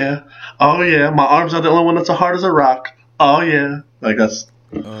 oh yeah, my arms are the only one that's as hard as a rock. Oh yeah. Like that's...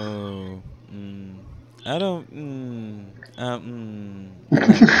 I don't know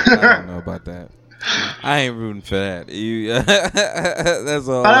about that. I ain't rooting for that. That's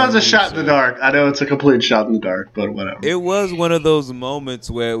all. I know it's a shot in the dark. I know it's a complete shot in the dark, but whatever. It was one of those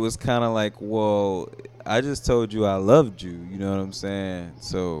moments where it was kind of like, well, I just told you I loved you. You know what I'm saying?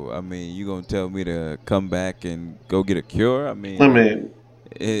 So, I mean, you going to tell me to come back and go get a cure? I mean, we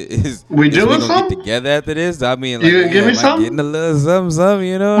doing something? Get together after this? I mean, like, you give me something? Getting a little something,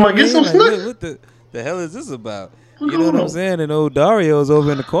 you know? Get some like, what the hell is this about? You know what I'm saying? And old Dario's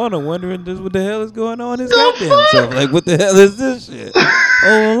over in the corner wondering just what the hell is going on in his goddamn self. Like, what the hell is this shit?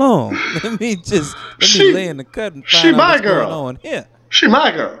 Hold on. Let me lay in the cut and find out what's going on here. She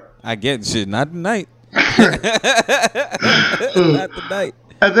my girl. I get shit. Not tonight. Not tonight.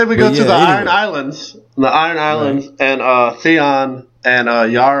 And then we go to the Iron Islands. And Theon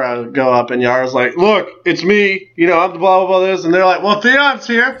and Yara go up, and Yara's like, "Look, it's me. I'm the blah, blah, blah, this." And they're like, "Well, Theon's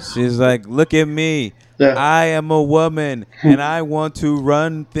here." She's like, "Look at me. Yeah. I am a woman, and I want to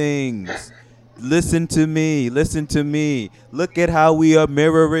run things. Listen to me. Look at how we are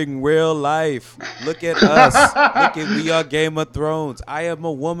mirroring real life. Look at us. We are Game of Thrones. I am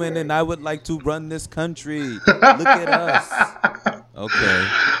a woman, and I would like to run this country. Look at us." Okay.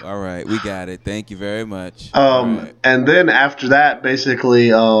 All right. We got it. Thank you very much. Right. And then after that,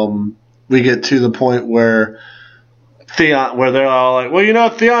 basically, we get to the point where they're all like, "Well,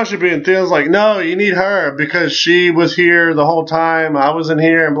 Theon should be." And Theon's like, "No, you need her because she was here the whole time. I wasn't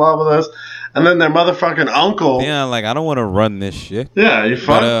here," and blah, blah, blah. And then their motherfucking uncle. Theon like, "I don't want to run this shit." Yeah, you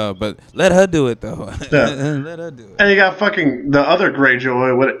fuck. But let her do it, though. Yeah. Let her do it. And you got fucking the other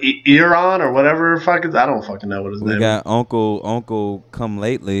Greyjoy, Euron or whatever fucking, I don't fucking know what his name is. We got Uncle Come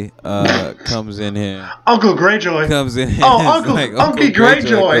Lately comes in here. Uncle Greyjoy. Comes in here. Oh, Uncle Greyjoy.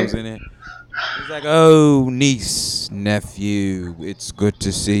 Comes in here. He's like, "Oh, niece, nephew, it's good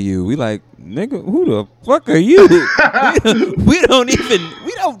to see you." We like, nigga, who the fuck are you? we don't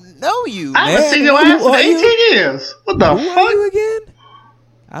know you, I man. haven't seen your Who ass in are 18 you? years. What the Who fuck? are you again?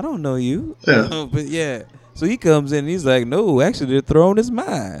 I don't know you. Yeah. But yeah. So he comes in and he's like, "No, actually, the throne is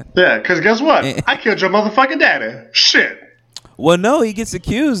mine." Yeah, because guess what? And- I killed your motherfucking daddy. Shit. Well, no, he gets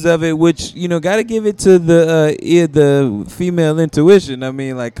accused of it, which, you know, got to give it to the female intuition. I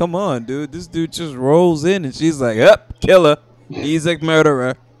mean, like, come on, dude. This dude just rolls in and she's like, "Up, killer. He's a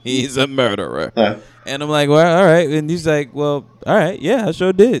murderer. He's a murderer." And I'm like, "Well, all right." And he's like, "Well, all right. Yeah, I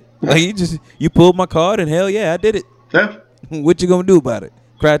sure did. Like, you pulled my card and hell yeah, I did it. Yeah. What you going to do about it?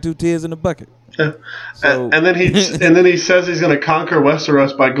 Cry 2 tears in a bucket." Yeah. So- and then he says he's going to conquer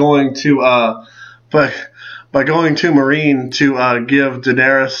Westeros by going to by going to Meereen to give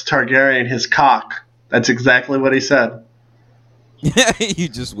Daenerys Targaryen his cock. That's exactly what he said. You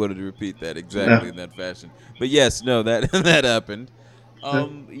just wanted to repeat that exactly in that fashion. But yes, no, that that happened.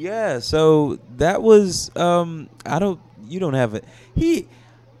 Yeah, so that was you don't have it.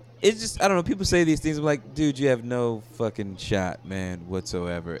 It's just, I don't know, people say these things, I'm like, dude, you have no fucking shot, man,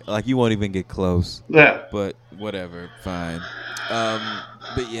 whatsoever. Like, you won't even get close. Yeah. But whatever, fine.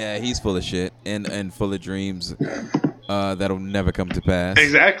 But yeah, he's full of shit and full of dreams that'll never come to pass.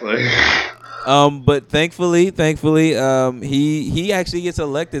 Exactly. But thankfully, he actually gets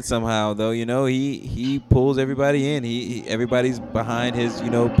elected somehow, though. You know, he pulls everybody in. Everybody's behind his, you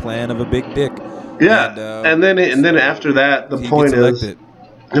know, plan of a big dick. Yeah. And then after that, the point is,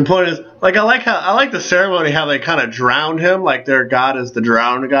 like, I like the ceremony how they kind of drowned him, like their god is the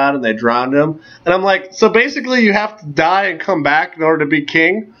drowned god, and they drowned him. And I'm like, so basically you have to die and come back in order to be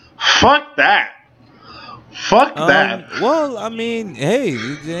king? Fuck that. Fuck that. Well, I mean, hey,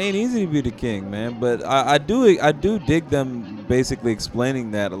 it ain't easy to be the king, man. But I do dig them basically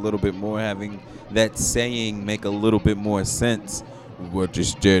explaining that a little bit more, having that saying make a little bit more sense. What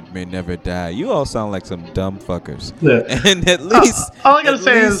is dead may never die. You all sound like some dumb fuckers. Yeah. And at least all I gotta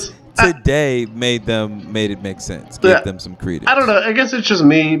say is today made it make sense. Give them some credence. I don't know. I guess it's just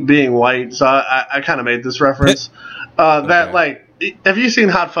me being white, so I kind of made this reference. That, like, have you seen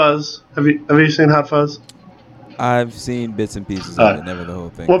Hot Fuzz? Have you seen Hot Fuzz? I've seen bits and pieces of it, never the whole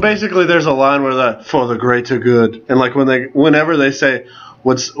thing. Well, basically, there's a line where for the greater good, and like whenever they say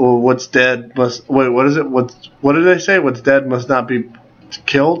what's dead must what is it? What do they say? What's dead must not be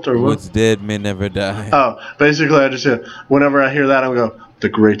killed, or what's dead may never die. Oh, basically, I just whenever I hear that, I go the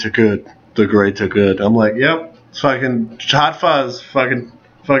greater good, the greater good. I'm like, yep, it's fucking Hot Fuzz, fucking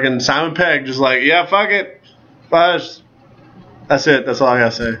Simon Pegg, just like, yeah, fuck it, fuzz. That's it. That's all I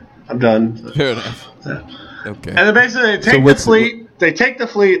gotta say. I'm done. Fair enough. Yeah. Okay. And then basically they take the fleet. They take the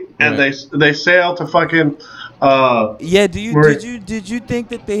fleet and they sail to fucking. Yeah. Did you think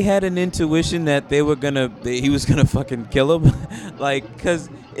that they had an intuition that he was gonna fucking kill him? Like, cause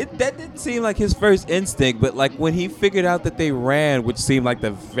that didn't seem like his first instinct, but like when he figured out that they ran, which seemed like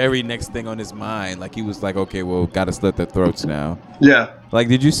the very next thing on his mind, like he was like, okay, well, gotta slit their throats now. Yeah. Like,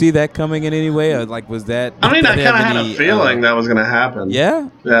 did you see that coming in any way, or like was that? I mean, I kind of had a feeling that was gonna happen. Yeah.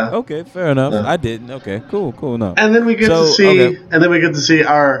 Yeah. Okay, fair enough. Yeah. I didn't. Okay, cool. No. And then we get to see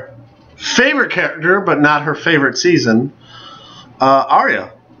our favorite character, but not her favorite season,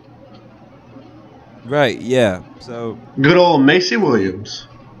 Arya. Right. Yeah. So good old Macy Williams.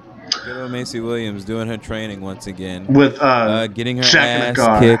 Good old Macy Williams doing her training once again with getting her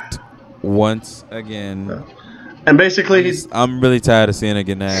ass kicked once again. Yeah. And basically, I'm really tired of seeing her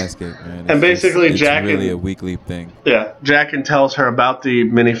getting her ass kicked, man. And basically, it's really a weekly thing. Yeah, Jaqen tells her about the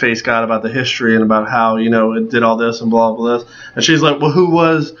many-faced god, about the history, and about how, you know, it did all this and blah blah blah. And she's like, "Well, who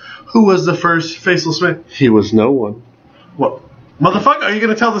was the first faceless man? He was no one." What, motherfucker? Are you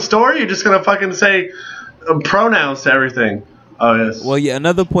gonna tell the story? You're just gonna fucking say pronouns to everything? Oh yes. Well, yeah.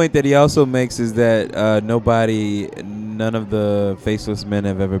 Another point that he also makes is that none of the faceless men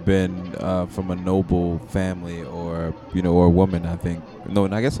have ever been from a noble family, or or a woman. I think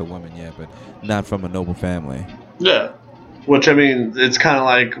I guess a woman, yeah, but not from a noble family. Yeah, which I mean, it's kind of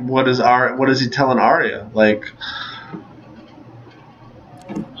like what is he telling Arya? Like,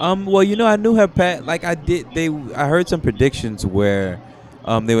 well, I knew her past. Like I heard some predictions where.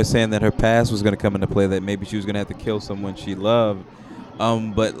 They were saying that her past was going to come into play, that maybe she was going to have to kill someone she loved.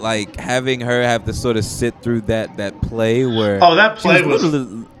 But like having her have to sort of sit through that play where that play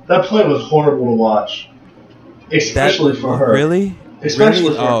was horrible to watch, especially for her. Really? Especially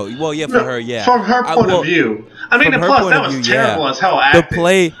Really? for, Oh, well, yeah, for her, yeah. From her point well, of view. I mean, from and her plus, point that of was view, terrible yeah. as hell The acting.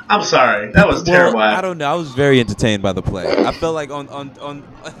 play. I'm sorry. That was terrible I acting. don't know. I was very entertained by the play. I felt like on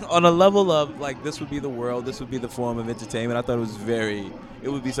on a level of like this would be the world, this would be the form of entertainment. I thought it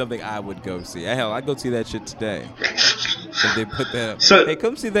would be something I would go see. Hell, I'd go see that shit today. If they put that up. So- hey,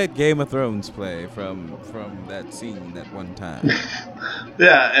 come see that Game of Thrones play from that scene that one time.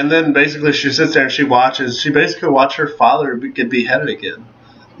 Yeah, and then basically she sits there and she basically watched her father get beheaded again.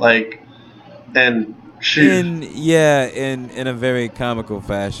 Like, and she. in a very comical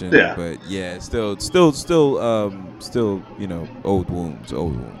fashion. Yeah. But yeah, still, you know, old wounds.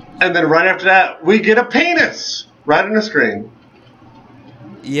 And then right after that, we get a penis right on the screen.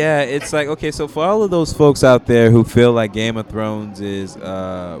 Yeah, it's like, okay, so for all of those folks out there who feel like Game of Thrones is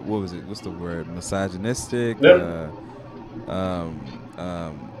what's the word, misogynistic, Yep.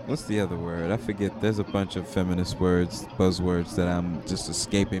 what's the other word? I forget. There's a bunch of feminist words, buzzwords that I'm just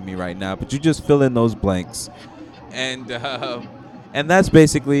escaping me right now, but you just fill in those blanks. And that's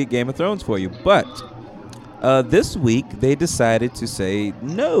basically Game of Thrones for you. But this week they decided to say,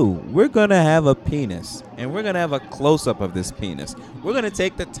 no, we're going to have a penis, and we're going to have a close-up of this penis. We're going to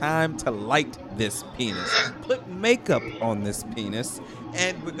take the time to light this penis, put makeup on this penis,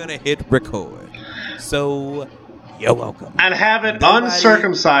 and we're going to hit record. So, you're welcome. And have an Nobody-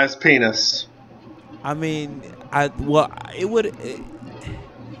 uncircumcised penis. I mean, it would...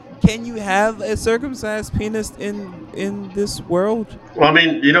 Can you have a circumcised penis in this world? Well, I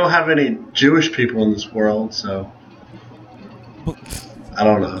mean, you don't have any Jewish people in this world, so I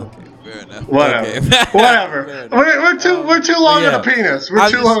don't know. Okay, fair enough. Whatever. Okay. Whatever. Fair enough. We're too long yeah. on the penis. We're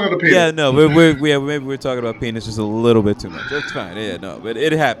too long on the penis. Yeah, no, maybe we're talking about penis just a little bit too much. That's fine. Yeah, no, but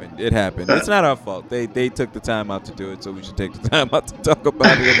it happened. It's not our fault. They took the time out to do it, so we should take the time out to talk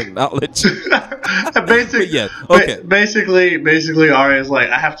about it and acknowledge. Basically, yeah. Okay. Basically, Arya's like,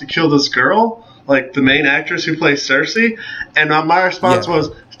 I have to kill this girl, like the main actress who plays Cersei, and my response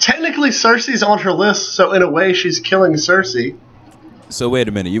was, technically Cersei's on her list, so in a way she's killing Cersei. So wait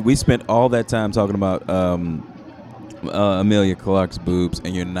a minute. We spent all that time talking about Emilia Clarke's boobs,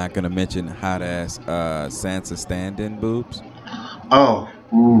 and you're not gonna mention hot ass Sansa stand-in boobs? Oh,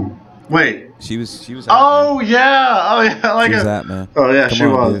 wait. She was. Oh yeah, like she was it. hot, man. Oh yeah, Come she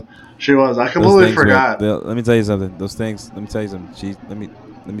on, was. dude. She was. I Those completely things were- forgot. let me tell you something. Those things. Let me tell you something. Let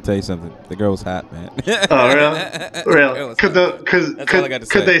me tell you something. The girl was hot, man. Oh really? The girl Really? was Could hot. the That's all I got to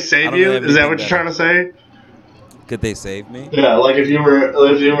could say. they I save don't you? have Is that anything what you're trying to say? Could they save me? Yeah, like if you were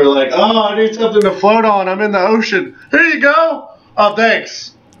like, oh, I need something to float on. I'm in the ocean. Here you go. Oh,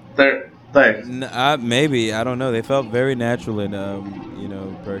 thanks. Thanks. Maybe, I don't know. They felt very natural and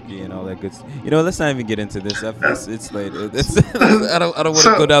perky and all that good. Let's not even get into this. It's late. I don't want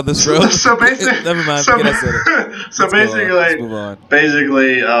to go down this road. So basically, never mind. Forget I said it. So Let's move on.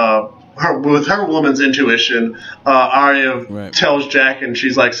 basically, with her woman's intuition, Arya tells Jack, and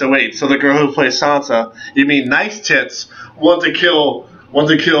she's like, so wait, so the girl who plays Sansa, you mean Nice Tits, wants to kill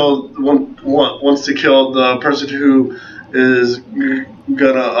the person who is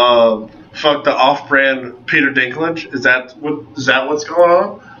gonna fuck the off-brand Peter Dinklage? Is that what's going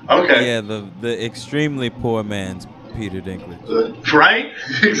on? Okay. Yeah, the extremely poor man's Peter Dinklage. Right?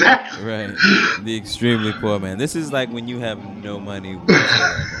 Exactly. Right. The extremely poor man. This is like when you have no money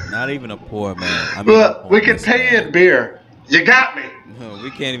whatsoever. Not even a poor man. I mean, Well, we can pay you in beer. You got me. No,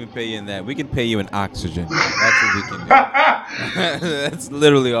 we can't even pay you in that. We can pay you in oxygen. That's what we can do. That's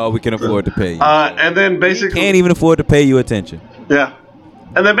literally all we can afford to pay you. And then basically, we can't even afford to pay you attention. yeah.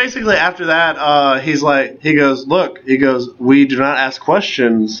 And then basically after that, he goes, we do not ask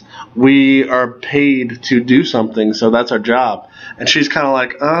questions. We are paid to do something, so that's our job. And she's kind of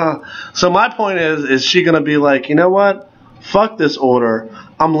like, So my point is she going to be like, you know what? Fuck this order.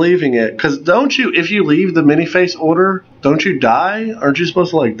 I'm leaving it. Because if you leave the mini-face order, don't you die? Aren't you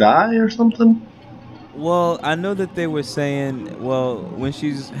supposed to, die or something? Well, I know that they were saying, when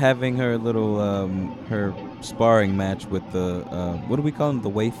she's having her little, her sparring match with the, what do we call him? The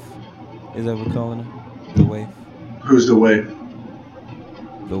waif? Is that what we're calling her? The waif? Who's the waif?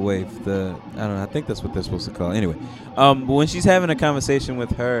 The waif. I don't know. I think that's what they're supposed to call it. Anyway, but when she's having a conversation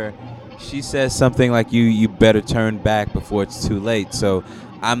with her, she says something like, you better turn back before it's too late. So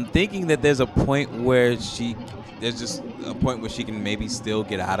I'm thinking that there's a point where she can maybe still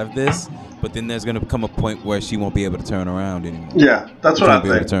get out of this, but then there's going to come a point where she won't be able to turn around anymore. Yeah, that's what I think. She won't be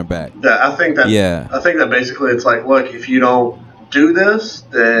able to turn back. Yeah, I think that. Yeah. I think that basically it's like, look, if you don't do this,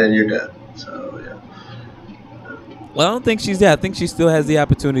 then you're dead. So yeah. Well, I don't think she's dead. I think she still has the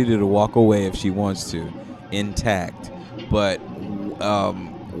opportunity to walk away if she wants to, intact. But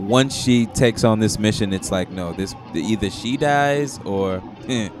once she takes on this mission, it's like, no, either she dies or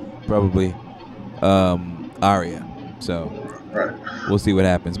probably Arya. So Right. we'll see what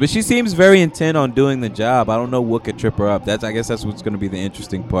happens. But she seems very intent on doing the job. I don't know what could trip her up. I guess that's what's going to be the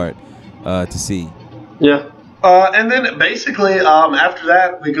interesting part to see. Yeah. And then basically after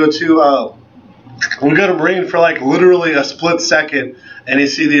that we go to Marine for like literally a split second, and you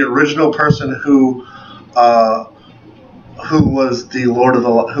see the original person who was the Lord of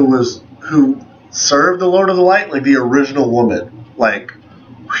the who served the Lord of the Light, like the original woman, like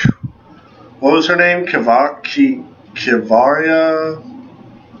what was her name? Kivaria.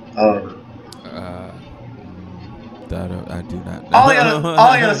 I do not know. All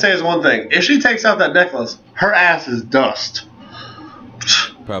I gotta say is one thing: if she takes out that necklace, her ass is dust.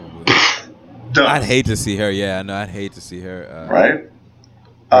 Probably. Dust. I'd hate to see her. Yeah, no, I'd hate to see her. Right.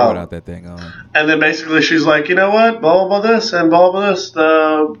 Without that thing on. And then basically she's like, you know what, blah blah blah this and blah blah this.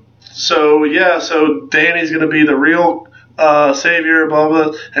 So Danny's gonna be the real savior, blah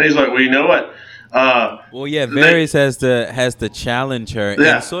blah. And he's like, well, you know what? Well, yeah, Varys has to challenge her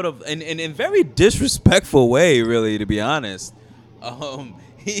in sort of in very disrespectful way, really, to be honest.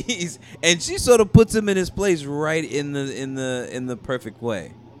 She sort of puts him in his place right in the perfect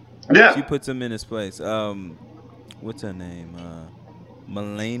way. Yeah, she puts him in his place. What's her name?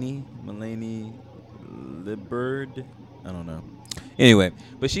 Mulaney Liberd. I don't know. Anyway,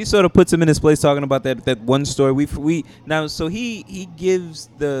 but she sort of puts him in his place, talking about that one story. We now, so he gives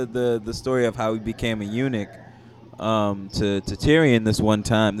the story of how he became a eunuch to Tyrion this one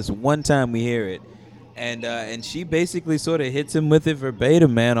time. This one time we hear it, and she basically sort of hits him with it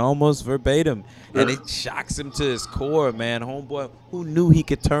verbatim, man, almost verbatim, and it shocks him to his core, man. Homeboy, who knew he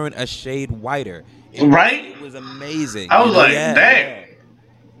could turn a shade whiter? It was amazing. I was like, dang.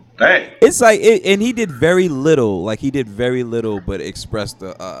 Dang. It's like, and he did very little. Like he did very little, but expressed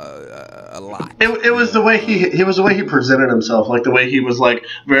a lot. It was the way he was the way he presented himself, like the way he was like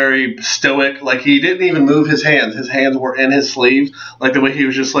very stoic. Like he didn't even move his hands. His hands were in his sleeves. Like the way he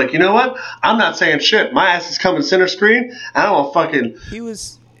was just like, you know what? I'm not saying shit. My ass is coming center screen. I don't fucking. He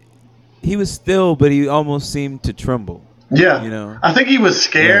was still, but he almost seemed to tremble. Yeah, you know. I think he was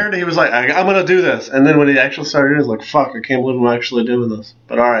scared. Right. He was like, I'm going to do this. And then when he actually started, he was like, fuck, I can't believe I'm actually doing this.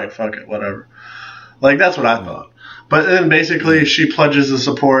 But all right, fuck it, whatever. Like, that's what I thought. But then basically she pledges the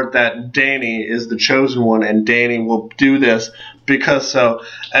support that Dany is the chosen one and Dany will do this because so.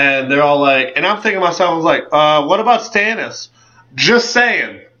 And they're all like, and I'm thinking to myself, I was like, what about Stannis? Just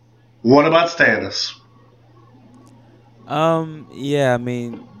saying. What about Stannis? Yeah, I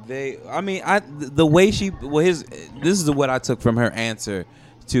mean... the way this is what I took from her answer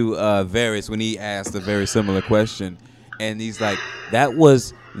to Varys when he asked a very similar question, and he's like, that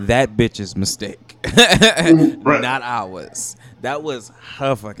was that bitch's mistake, right. Not ours. That was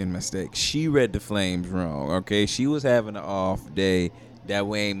her fucking mistake. She read the flames wrong. Okay, she was having an off day. That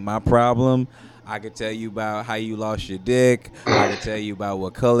way ain't my problem. I could tell you about how you lost your dick. I could tell you about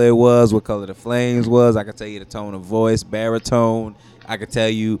what color it was, what color the flames was. I could tell you the tone of voice, baritone. I could tell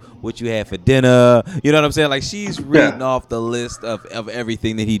you what you had for dinner. You know what I'm saying? Like, she's reading off the list of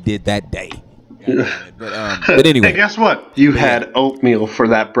everything that he did that day. But anyway. And guess what? You had oatmeal for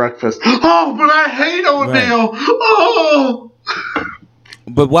that breakfast. Oh, but I hate oatmeal. Right. Oh.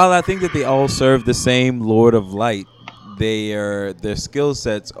 But while I think that they all serve the same Lord of Light, their skill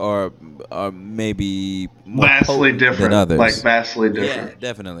sets are maybe more vastly different than others. Like vastly different.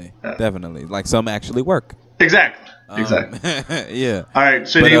 Yeah, definitely. Like some actually work. Exactly. Yeah. All right.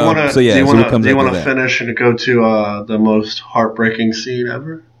 So do you want to finish and go to the most heartbreaking scene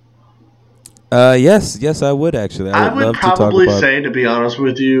ever? Yes, I would actually. I would probably say, to be honest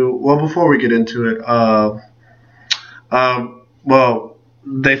with you, well, before we get into it, well,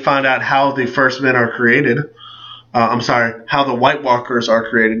 they find out how the first men are created. How the White Walkers are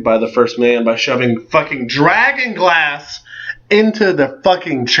created by the first man by shoving fucking dragon glass into the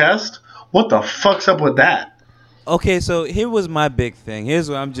fucking chest. What the fuck's up with that? Okay, so here was my big thing. Here's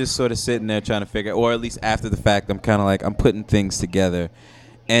what I'm just sort of sitting there trying to figure, or at least after the fact, I'm kind of like, I'm putting things together.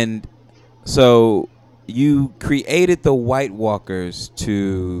 And so you created the White Walkers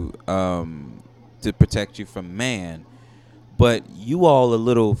to protect you from man, but you all are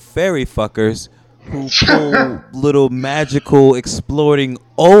little fairy fuckers who pull little magical exploding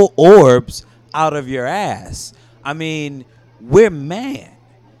orbs out of your ass. I mean, we're man.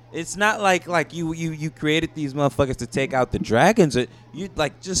 It's not like you created these motherfuckers to take out the dragons. You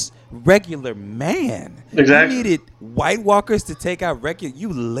like just regular man. Exactly. You needed White Walkers to take out regular.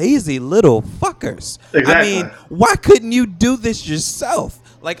 You lazy little fuckers. Exactly. I mean, why couldn't you do this yourself?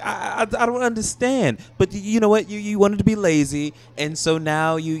 Like I don't understand. But you know what? You wanted to be lazy, and so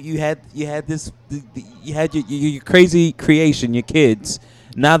now you had this you had your crazy creation, your kids.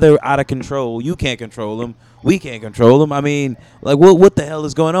 Now they're out of control. You can't control them. We can't control them. I mean, like what the hell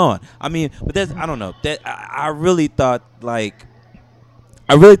is going on? I mean, but that's I don't know. That I really thought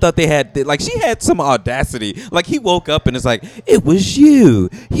they had, like, she had some audacity. Like, he woke up and it's like, it was you.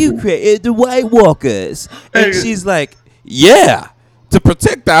 You created the White Walkers. And she's like, yeah, to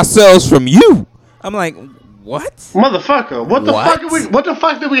protect ourselves from you. I'm like, what? Motherfucker, what the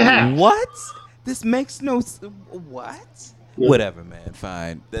fuck did we have? What? This makes no sense. What? Whatever, man.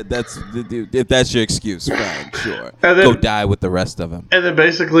 Fine. That's if that's your excuse, fine, sure. Then, go die with the rest of them. And then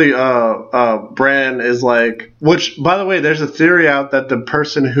basically, Bran is like, which, by the way, there's a theory out that the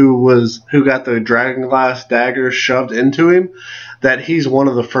person who got the dragonglass dagger shoved into him, that he's one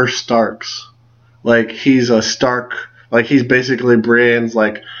of the first Starks. Like, he's a Stark. Like, he's basically Bran's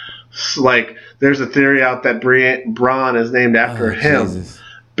like. There's a theory out that Bronn is named after him. Jesus.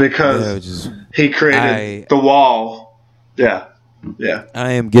 Because he created the wall. Yeah.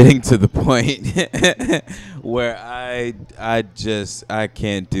 I am getting to the point where I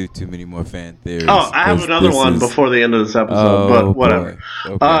can't do too many more fan theories. Oh, I have another one before the end of this episode, but whatever.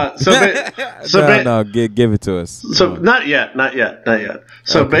 Okay. No, give it to us. So not yet.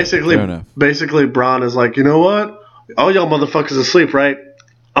 So basically Bronn is like, you know what? All y'all motherfuckers asleep, right?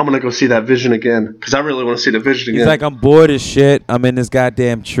 I'm gonna go see that vision again because I really want to see the vision again. He's like, I'm bored as shit. I'm in this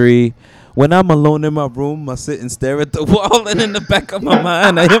goddamn tree. When I'm alone in my room, I sit and stare at the wall, and in the back of my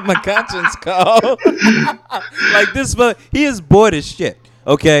mind, I hear my conscience call. Like this, but he is bored as shit.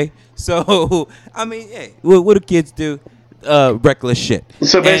 Okay, so I mean, hey, what do kids do? Reckless shit.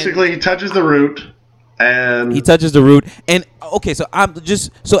 So basically, he touches the root, and okay, so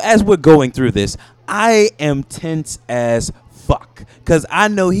as we're going through this, I am tense as fuck because I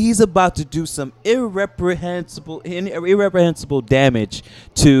know he's about to do some irreprehensible damage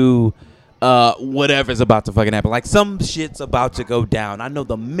to whatever's about to fucking happen. Like, some shit's about to go down. I know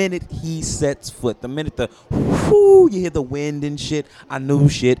the minute he sets foot, the minute you hear the wind and shit, I know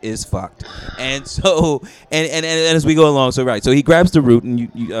shit is fucked. And so, and as we go along, so he grabs the root,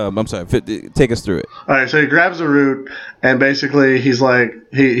 and I'm sorry, take us through it. All right, so he grabs the root, and basically he's like,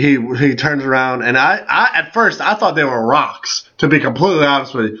 he turns around, and I at first I thought they were rocks. To be completely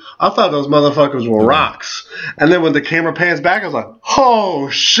honest with you, I thought those motherfuckers were rocks. And then when the camera pans back, I was like, oh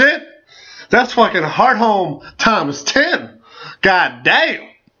shit. That's fucking Hardhome times 10. God damn.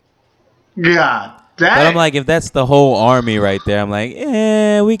 But I'm like, if that's the whole army right there, I'm like,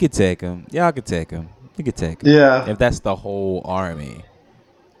 we could take them. Y'all could take them. We could take them. Yeah. If that's the whole army.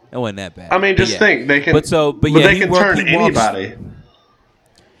 It wasn't that bad. I mean, just think. They can, but they can turn anybody.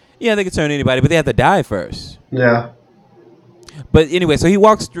 Yeah, they can turn anybody, but they have to die first. Yeah. But anyway, so he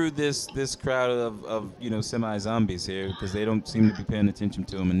walks through this crowd of semi-zombies here because they don't seem to be paying attention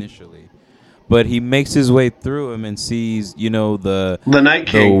to him initially. But he makes his way through him and sees, the Night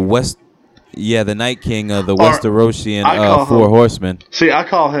King. The Night King of the Westerosi Four Horsemen. See, I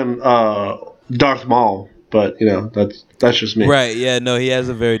call him Darth Maul, but that's just me. Right? Yeah. No, he has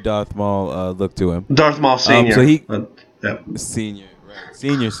a very Darth Maul look to him. Darth Maul Senior. So Senior,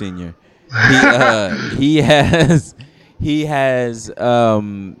 right? Senior. He has he's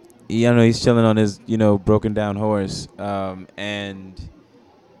chilling on his broken down horse, and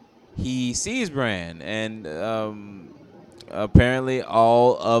he sees Bran, and apparently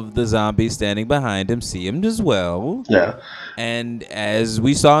all of the zombies standing behind him see him as well. Yeah. And as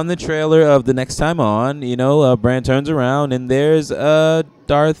we saw in the trailer of The Next Time On, Bran turns around and there's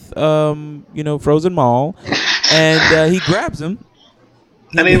Darth, Frozen Maul, and he grabs him.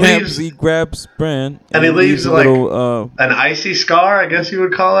 He grabs Bran. And he leaves like an icy scar, I guess you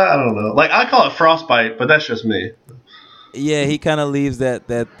would call it. I don't know. Like, I call it frostbite, but that's just me. Yeah, he kind of leaves that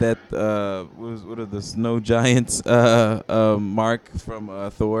what are the snow giants mark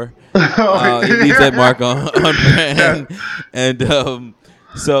from Thor. He leaves that mark on Bran, and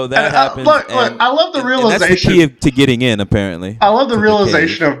so that happens. Look, I love the realization. And that's the key to getting in, apparently. I love the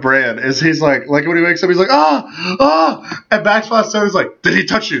realization of Bran is he's like when he wakes up, he's like, and backslash Soda's like, did he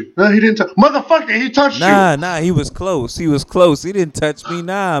touch you? No, he didn't touch. Motherfucker, he touched you. Nah, he was close. He didn't touch me.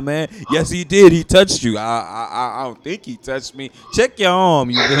 Nah, man. Yes, he did. He touched you. I don't think he touched me. Check your arm.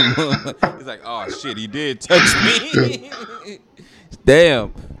 You He's like, oh shit, he did touch me.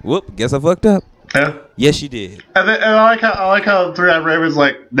 Damn. Whoop. Guess I fucked up. Yeah. Yes, you did. And I like how Three-Eyed Raven's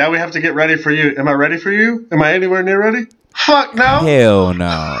like, now we have to get ready for you. Am I ready for you? Am I anywhere near ready? Fuck no. Hell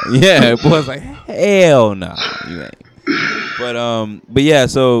no. Yeah, boy's like, hell no. You ain't. But yeah,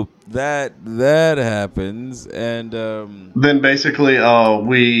 so that happens, and then basically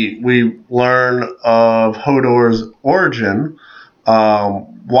we learn of Hodor's origin.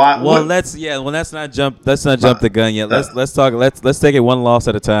 Let's not jump the gun yet. Let's talk. Let's take it one loss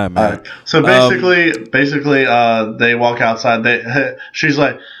at a time, man. Right. So basically, they walk outside.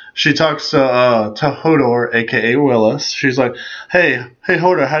 She talks to Hodor, aka Willis. She's like, "Hey,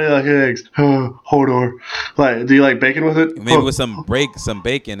 Hodor, how do you like eggs? Hodor, like, do you like bacon with it? Maybe with some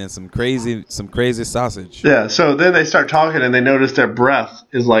bacon and some crazy sausage." Yeah. So then they start talking, and they notice their breath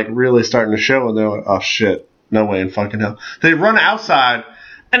is like really starting to show, and they're like, "Oh shit, no way in fucking hell!" They run outside,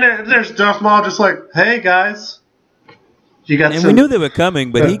 and there's Darth Maul just like, "Hey guys, you got?" And we knew they were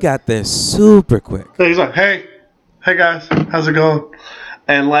coming, but he got there super quick. So he's like, "Hey guys, how's it going?"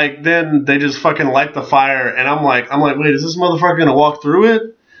 And like then they just fucking light the fire, and I'm like, wait, is this motherfucker gonna walk through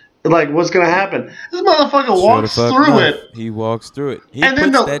it? Like, what's gonna happen? This motherfucker walks through it. He walks through it. He and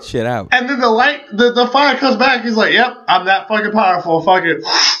puts then that shit out. And then the fire comes back. He's like, "Yep, I'm that fucking powerful. Fuck it."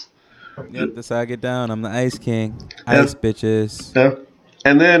 Yep, that's how I get down. I'm the Ice King. Ice bitches. Yeah.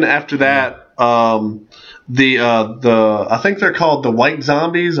 And then after that, I think they're called the White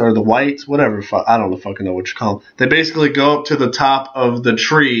Zombies or the Whites, whatever. I don't fucking know what you call them. They basically go up to the top of the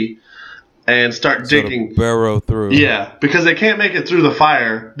tree and start digging. Burrow through. Yeah, because they can't make it through the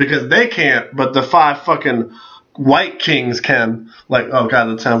fire because they can't, but the 5 fucking White Kings can. Like, oh god,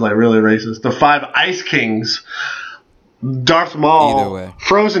 that sounds like really racist. The 5 Ice Kings, Darth Maul, either way,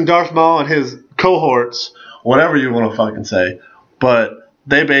 frozen Darth Maul and his cohorts, whatever you want to fucking say, but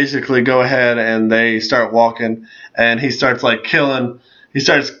they basically go ahead and they start walking, and he starts killing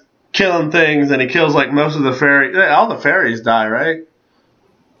things, and he kills like most of the fairies. All the fairies die, right?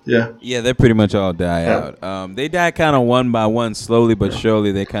 Yeah. Yeah, they pretty much all die out. They die kind of one by one, slowly but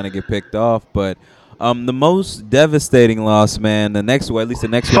surely. They kind of get picked off, but the most devastating loss, man, at least the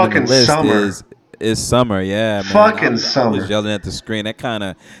next one on the list is Summer. Yeah, man. Fucking Summer. I was yelling at the screen. When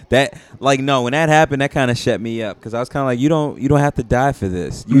that happened, that kind of shut me up because I was kind of like, you don't have to die for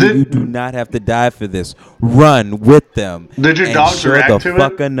this. You do not have to die for this. Run with them. Did your dogs react to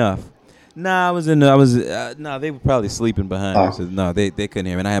it? Enough. Nah, they were probably sleeping behind me. So no, they couldn't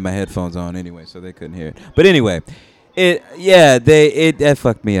hear me. And I had my headphones on anyway, so they couldn't hear it. But anyway, that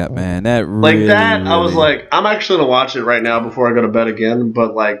fucked me up, man. That really, really, I was like, I'm actually gonna watch it right now before I go to bed again.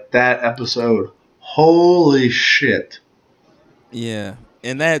 But like that episode, holy shit. Yeah.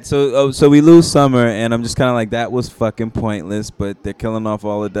 And so we lose Summer, and I'm just kind of like, that was fucking pointless. But they're killing off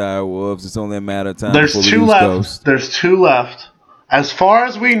all the dire wolves. It's only a matter of time. There's 2 left. Ghost. There's 2 left. As far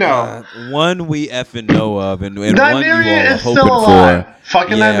as we know. One we effing know of, and one you all are hoping still alive. for.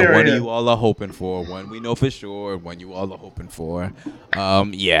 Fucking Nymeria. One you all are hoping for. One we know for sure. One you all are hoping for.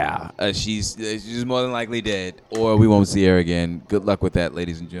 She's more than likely dead, or we won't see her again. Good luck with that,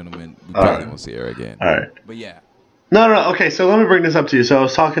 ladies and gentlemen. We probably won't see her again. All right. But yeah. No. Okay, so let me bring this up to you. So I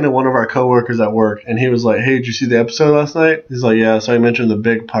was talking to one of our coworkers at work, and he was like, "Hey, did you see the episode last night?" He's like, "Yeah." So I mentioned the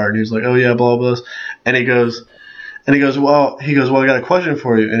big part, and he was like, "Oh yeah, blah blah." And he goes, well, I got a question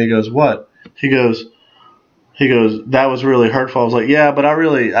for you. And he goes, "What?" He goes, "That was really hurtful." I was like, "Yeah, but I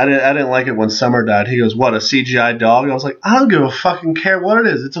didn't like it when Summer died." He goes, "What, a CGI dog?" I was like, "I don't give a fucking care what it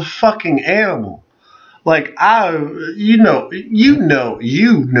is. It's a fucking animal." Like, you know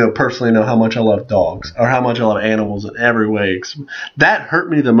personally know how much I love dogs, or how much I love animals in every way. That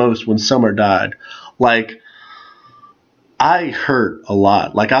hurt me the most when Summer died. Like, I hurt a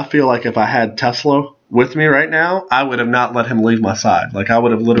lot. Like, I feel like if I had Tesla with me right now, I would have not let him leave my side. Like, I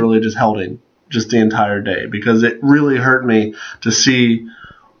would have literally just held him just the entire day, because it really hurt me to see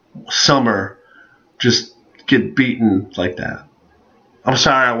Summer just get beaten like that. I'm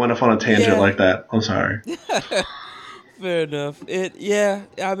sorry I went off on a tangent like that. I'm sorry. Fair enough. It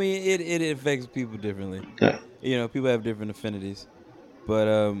affects people differently. Yeah. You know, people have different affinities.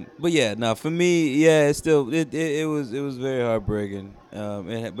 But yeah, no, for me, yeah, it was very heartbreaking.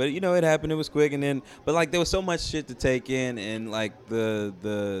 But you know, it happened. It was quick, but like there was so much shit to take in, and like the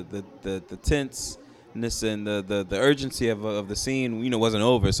tenseness and the urgency of the scene, you know, wasn't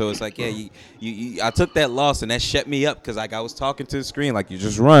over. So it's like, yeah, I took that loss, and that shut me up, because like I was talking to the screen, like, you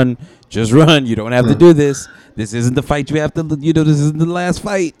just run. You don't have to do this. This isn't the fight you have to. You know, this isn't the last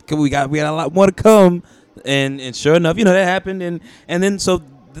fight. We got a lot more to come. And sure enough, you know, that happened, and then so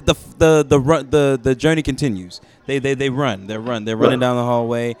the journey continues. They run. They're running down the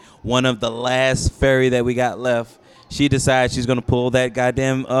hallway. One of the last fairy that we got left, she decides she's gonna pull that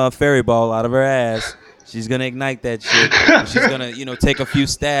goddamn fairy ball out of her ass. She's gonna ignite that shit. She's gonna, you know, take a few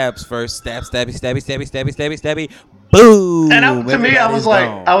stabs first. Stabby. Boom. And to me, I was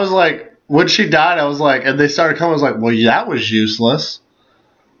like, when she died, I was like, and they started coming. I was like, well, that was useless.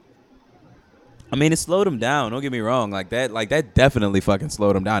 I mean, it slowed them down. Don't get me wrong. Like that definitely fucking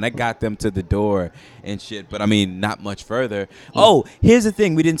slowed them down. That got them to the door and shit. But I mean, not much further. Oh, here's the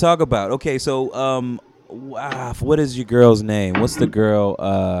thing we didn't talk about. Okay, so what is your girl's name? What's the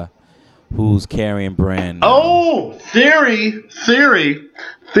girl who's carrying Bran? Oh, Theory.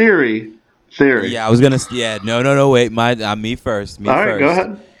 Yeah, I was gonna. Yeah, no. Wait, me first. All right, go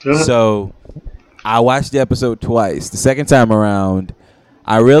ahead. So, I watched the episode twice. The second time around,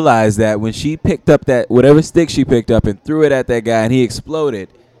 I realized that when she picked up that whatever stick she picked up and threw it at that guy and he exploded,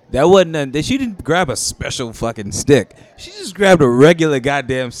 that wasn't. She didn't grab a special fucking stick. She just grabbed a regular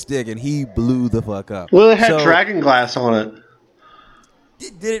goddamn stick and he blew the fuck up. Well, it had dragon glass on it.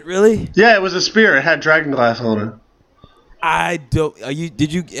 Did it really? Yeah, it was a spear. It had dragon glass on it. I don't.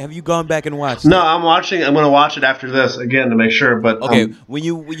 Have you gone back and watched? No, I'm watching. I'm going to watch it after this again to make sure. But okay, when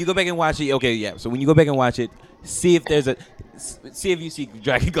you go back and watch it, okay, yeah. So when you go back and watch it, see if if you see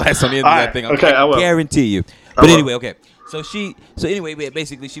dragon glass on the end of that thing. Okay, I will. Guarantee you. But anyway, okay. So anyway,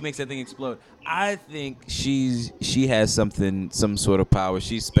 basically, she makes that thing explode. I think she has some sort of power.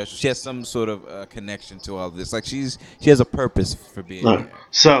 She's special. She has some sort of connection to all of this. Like she has a purpose for being here.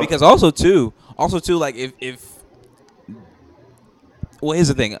 So because also too, like if. Well, here's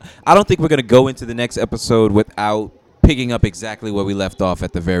the thing. I don't think we're going to go into the next episode without picking up exactly where we left off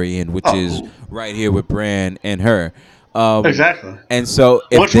at the very end, which is right here with Bran and her. Exactly. And so,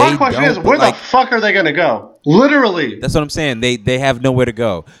 which my question is, where the fuck are they going to go? Literally. That's what I'm saying. They have nowhere to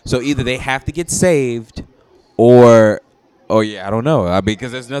go. So either they have to get saved, or I don't know.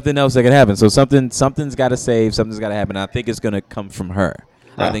 Because there's nothing else that can happen. So something's got to save. Something's got to happen. I think it's going to come from her.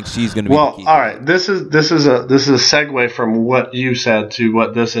 I think she's going to be the key. All right. This is a segue from what you said to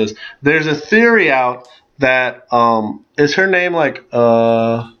what this is. There's a theory out that is her name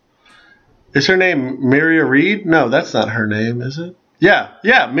is her name Maria Reed? No, that's not her name, is it?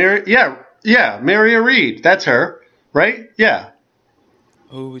 Yeah, Maria Reed. That's her, right? Yeah.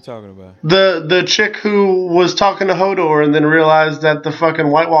 Who are we talking about? The chick who was talking to Hodor and then realized that the fucking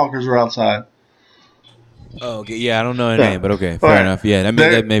White Walkers were outside. Oh, okay. Yeah, I don't know her name, but okay, fair enough. Yeah,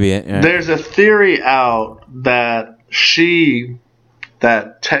 that may be it. Yeah. There's a theory out that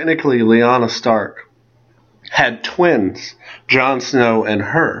technically Lyanna Stark had twins, Jon Snow and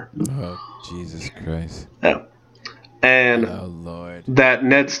her. Oh, Jesus Christ. Yeah. And oh, Lord. That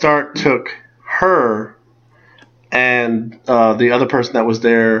Ned Stark took her and the other person that was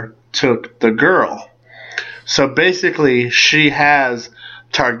there took the girl. So basically she has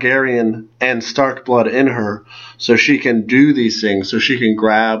Targaryen and Stark blood in her, so she can do these things. So she can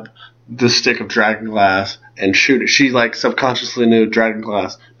grab the stick of dragonglass and shoot it. She like subconsciously knew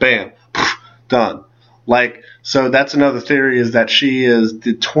dragonglass. Bam, done. Like, so that's another theory, is that she is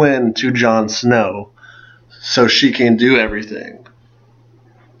the twin to Jon Snow, so she can do everything.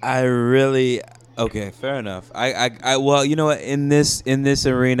 Okay, fair enough. I well, you know what? In this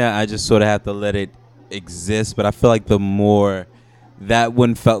arena, I just sort of have to let it exist. But I feel like that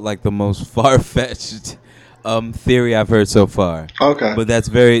one felt like the most far-fetched theory I've heard so far. Okay. But that's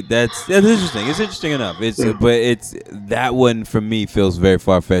interesting. It's interesting enough. But that one for me feels very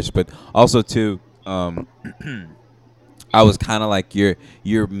far-fetched. But also too, I was kind of like,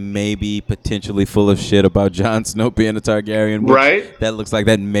 you're maybe potentially full of shit about Jon Snow being a Targaryen. Right. That looks like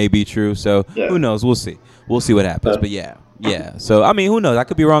that may be true. So who knows? We'll see. We'll see what happens. But yeah. So I mean, who knows? I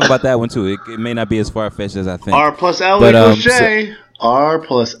could be wrong about that one too. It may not be as far-fetched as I think. R plus L equals J. R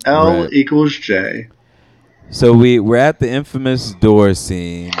plus L equals J. So we're at the infamous door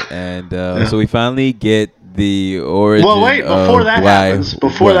scene, and so we finally get the origin. Well, wait, before that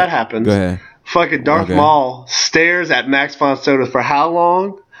happens, go ahead. Fucking Darth Maul stares at Max von Sydow for how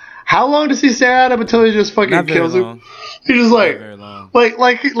long? How long does he stare at him until he just fucking kills him? He's just like, I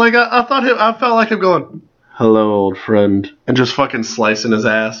felt like him going, "Hello, old friend," and just fucking slicing his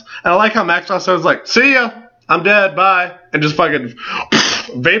ass. And I like how Max von Sydow's like, "See ya, I'm dead, bye," and just fucking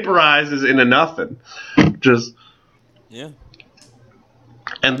vaporizes into nothing. Just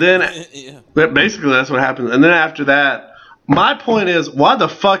and then basically that's what happens. And then after that, my point is, why the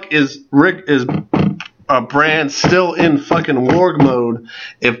fuck is Bran still in fucking warg mode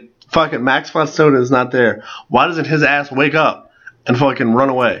if fucking Max von Sydow is not there? Why doesn't his ass wake up and fucking run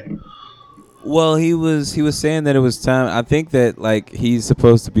away? Well, he was saying that it was time. I think that like he's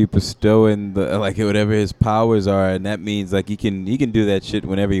supposed to be bestowing the whatever his powers are, and that means like he can do that shit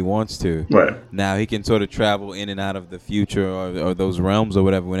whenever he wants to. Right. Now he can sort of travel in and out of the future or those realms or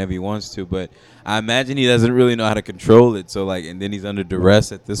whatever whenever he wants to, but I imagine he doesn't really know how to control it. So like, and then he's under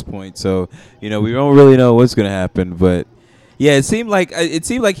duress at this point. So we don't really know what's gonna happen, but. Yeah, it seemed like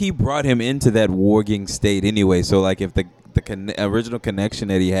he brought him into that warging state anyway. So like, if the original connection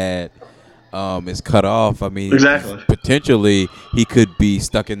that he had is cut off, I mean, Exactly. potentially he could be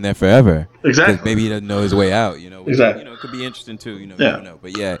stuck in there forever. Exactly. 'Cause maybe he doesn't know his way out. Which, Exactly. it could be interesting too. You Yeah. never know.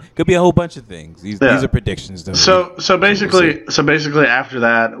 But yeah, it could be a whole bunch of things. These are predictions, though. So basically after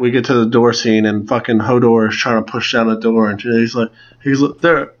that we get to the door scene and fucking Hodor is trying to push down the door and he's like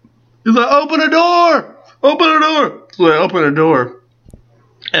open the door, so they open the door,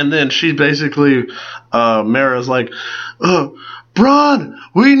 and then she basically Mara's like, Bronn,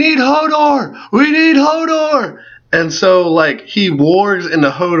 we need Hodor, and so like he wargs into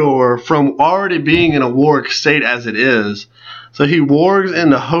Hodor from already being in a warg state as it is. So he wargs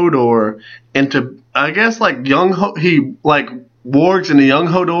into Hodor into, I guess, like he like wargs into young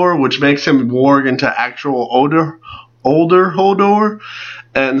Hodor, which makes him warg into actual older Hodor.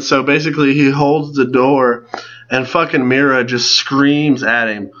 And so basically he holds the door and fucking Mira just screams at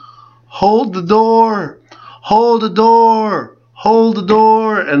him, hold the door,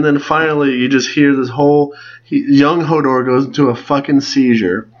 and then finally you just hear this whole young Hodor goes into a fucking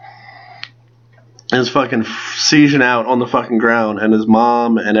seizure. And is fucking seizing out on the fucking ground, and his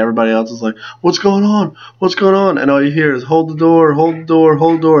mom and everybody else is like, what's going on? And all you hear is hold the door,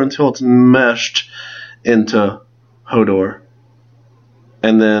 until it's meshed into Hodor.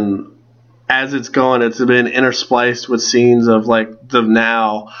 And then as it's going, it's been interspliced with scenes of like the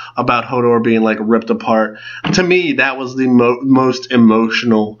now about Hodor being like ripped apart. To me, that was the most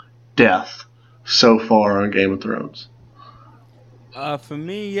emotional death so far on Game of Thrones. For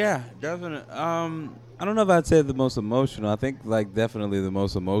me, yeah, definitely. I don't know if I'd say the most emotional. I think like definitely the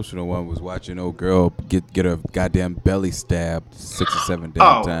most emotional one was watching old girl get her goddamn belly stabbed 6 or 7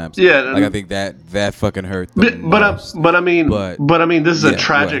 times. Yeah, like I think that fucking hurt. Most. But I mean, this is a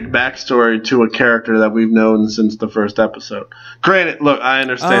tragic backstory to a character that we've known since the first episode. Granted, look, I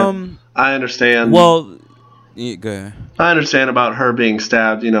understand. Well, yeah, go ahead. I understand about her being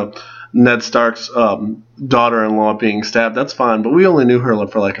stabbed. Ned Stark's daughter-in-law being stabbed. That's fine, but we only knew her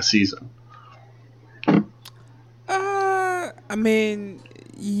for like a season. I mean,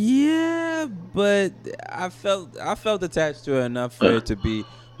 yeah, but I felt attached to her enough for it to be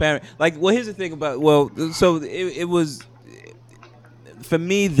apparent. Like, well, here's the thing about so it was for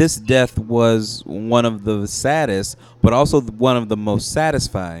me. This death was one of the saddest, but also one of the most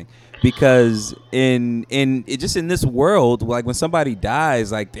satisfying. Because in this world, like when somebody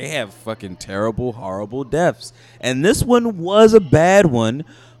dies, like they have fucking terrible, horrible deaths. And this one was a bad one,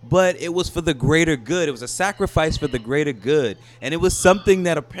 but it was for the greater good. It was a sacrifice for the greater good. And it was something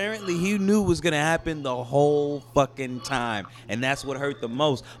that apparently he knew was going to happen the whole fucking time. And that's what hurt the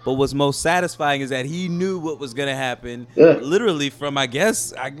most. But what's most satisfying is that he knew what was going to happen literally from, I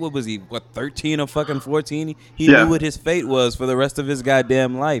guess, what was he, 13 or fucking 14? He knew what his fate was for the rest of his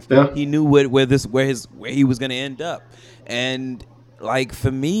goddamn life. Yeah. He knew where he was going to end up. And like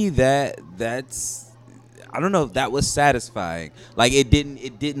for me, that's I don't know. That was satisfying. Like it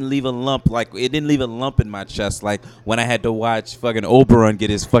didn't leave a lump. Like it didn't leave a lump in my chest. Like when I had to watch fucking Oberyn get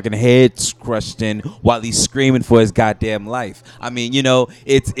his fucking head crushed in while he's screaming for his goddamn life. I mean,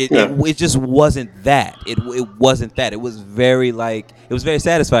 it just wasn't that. It wasn't that. It was very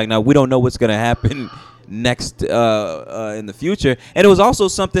satisfying. Now we don't know what's gonna happen next in the future, and it was also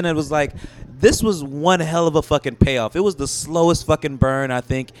something that was like. This was one hell of a fucking payoff. It was the slowest fucking burn, I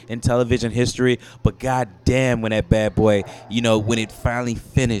think, in television history. But goddamn, when that bad boy, when it finally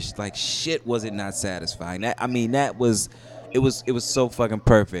finished, like shit, was it not satisfying? It was so fucking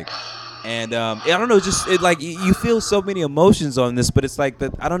perfect. And I don't know, you feel so many emotions on this, but it's like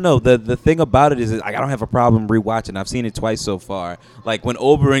I don't know. The thing about it is like I don't have a problem rewatching. I've seen it twice so far. Like when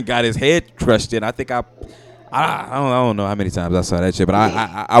Oberyn got his head crushed in, I think I don't know how many times I saw that shit, but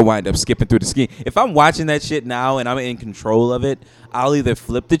I wind up skipping through the scene. If I'm watching that shit now and I'm in control of it, I'll either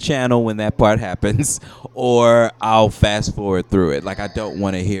flip the channel when that part happens or I'll fast forward through it. Like I don't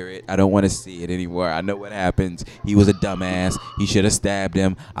want to hear it. I don't want to see it anymore. I know what happens. He was a dumbass. He should have stabbed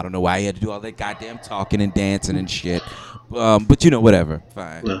him. I don't know why he had to do all that goddamn talking and dancing and shit. But whatever.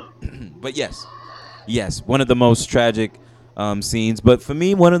 Fine. Yeah. But yes, one of the most tragic scenes, but for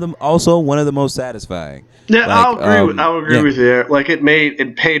me, one of the most satisfying. Yeah, I'll agree with you there. Like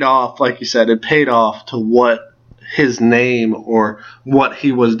it paid off, like you said, it paid off to what his name or what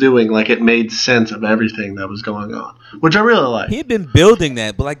he was doing. Like it made sense of everything that was going on, which I really like. He had been building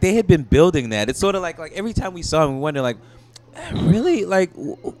that, but like they had been building that. It's sort of like every time we saw him, we wonder like, really? Like,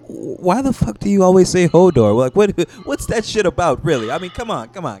 why the fuck do you always say Hodor? Like, what's that shit about, really? I mean, come on.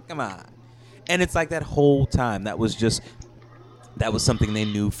 And it's like that whole time, that was something they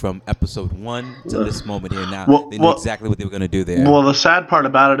knew from episode 1 to this moment here now. They knew exactly what they were going to do there. Well, the sad part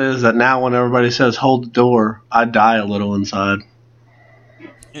about it is that now when everybody says hold the door, I die a little inside.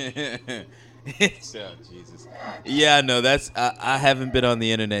 Oh, Jesus. Yeah, no, that's I haven't been on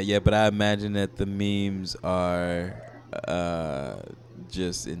the internet yet, but I imagine that the memes are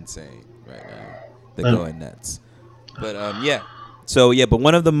just insane right now. They're going nuts. But yeah. So yeah, but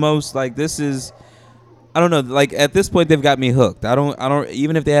one of the most like this is I don't know, like at this point they've got me hooked. I don't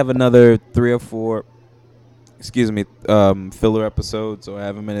even if they have another 3 or 4 filler episodes or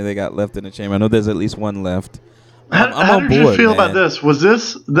however many they got left in the chamber. I know there's at least one left. How did you feel about this? Was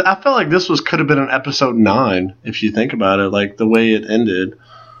this? I felt like this could have been an episode 9 if you think about it, like the way it ended.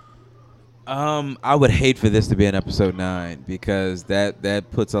 I would hate for this to be an episode 9 because that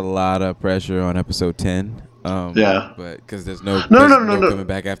puts a lot of pressure on episode 10. Yeah, but because there's no coming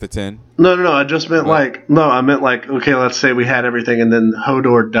back after 10. No. I just meant I meant okay. Let's say we had everything, and then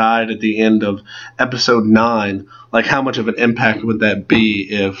Hodor died at the end of episode 9. Like, how much of an impact would that be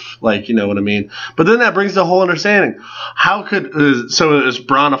if, like, you know what I mean? But then that brings the whole understanding. How could so is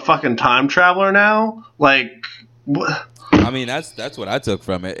Bronn a fucking time traveler now? Like, what? I mean, that's what I took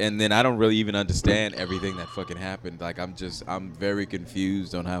from it, and then I don't really even understand everything that fucking happened. Like, I'm very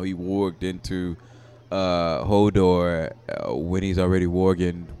confused on how he warged into Hodor when he's already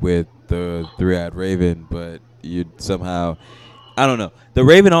warging with the three-eyed raven, but you somehow, I don't know. The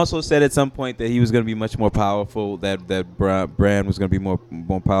Raven also said at some point that he was going to be much more powerful. That Bran was going to be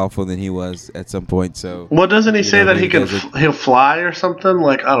more powerful than he was at some point. So, well, doesn't he say that he'll fly or something?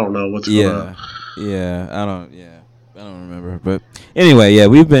 Like, I don't know what's going on. Yeah, I don't remember. But anyway, yeah,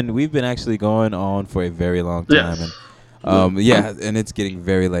 we've been actually going on for a very long time. Yes. And and it's getting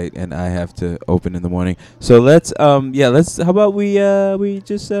very late, and I have to open in the morning. So let's how about we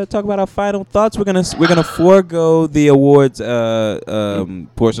just talk about our final thoughts. We're gonna forego the awards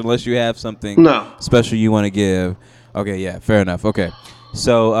portion unless you have something special you want to give. Okay, yeah, fair enough. Okay,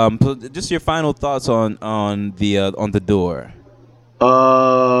 so just your final thoughts on the door.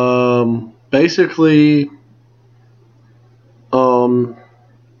 Basically,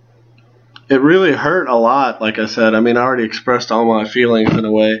 it really hurt a lot, like I said. I mean, I already expressed all my feelings in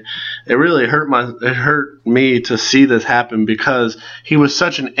a way. It really hurt me to see this happen because he was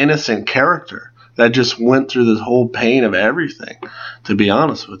such an innocent character that just went through this whole pain of everything, to be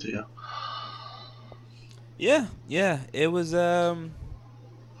honest with you. Yeah. It was definitely.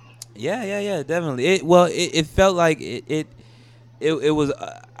 It felt like it was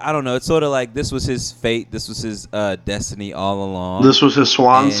I don't know, it's sort of like this was his fate, this was his destiny all along. This was his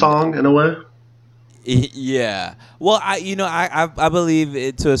swan song in a way. Yeah. Well, I believe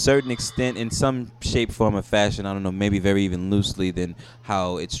it to a certain extent in some shape, form, or fashion. I don't know, maybe very even loosely than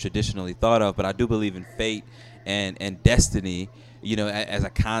how it's traditionally thought of, but I do believe in fate and destiny, as a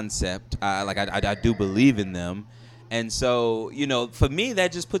concept. I do believe in them. And so, for me,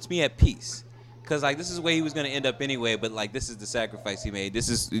 that just puts me at peace. Because, this is where he was going to end up anyway, but, this is the sacrifice he made. This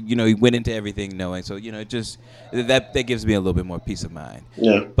is, he went into everything knowing. So, it just, that gives me a little bit more peace of mind.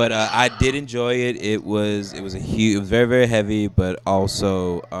 Yeah. But I did enjoy it. It was very, very heavy, but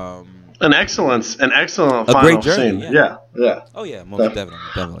also... An excellent final great journey, scene. Yeah. Oh, yeah, most definitely.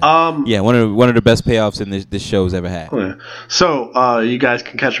 One of the best payoffs in this show's ever had. Okay. So, you guys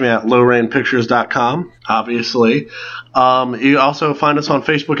can catch me at lowrainpictures.com, obviously. You also find us on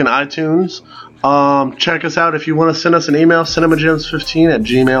Facebook and iTunes. Check us out if you want to send us an email,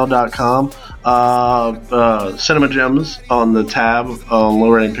 cinemagems15@gmail.com. Cinemagems on the tab on Low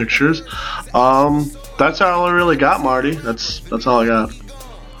Rain Pictures. That's all I really got, Marty. That's all I got.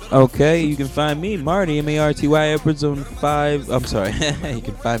 Okay, you can find me, Marty, Marty Edwards on 5. I'm sorry, you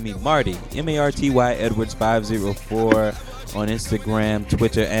can find me, Marty, Marty Edwards 504 on Instagram,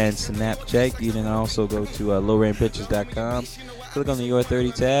 Twitter, and Snapchat. You can also go to lowrainpictures.com. Click on the Your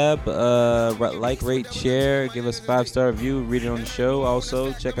 30 tab, like, rate, share, give us a 5-star review, read it on the show.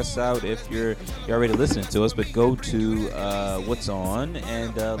 Also, check us out if you're already listening to us, but go to What's On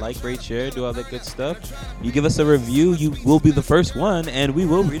and like, rate, share, do all that good stuff. You give us a review, you will be the first one, and we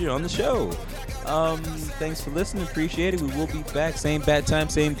will read it on the show. Thanks for listening, appreciate it. We will be back, same bat time,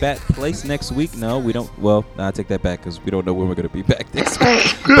 same bat place next week. No, we don't. Well, I take that back because we don't know when we're going to be back next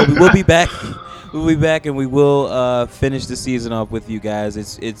week. But we will be back. We'll be back and we will finish the season off with you guys.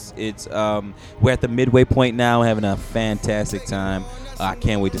 It's we're at the midway point now, having a fantastic time. I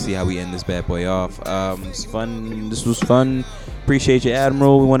can't wait to see how we end this bad boy off. It's fun. This was fun. Appreciate you,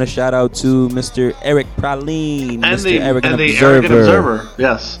 Admiral. We want to shout out to Mr. Eric Praline, and Mr. the Arrogant Observer.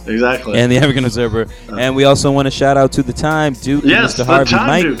 Yes, exactly. And the Arrogant Observer. And we also want to shout out to the Time Duke, yes, Mr. Harvey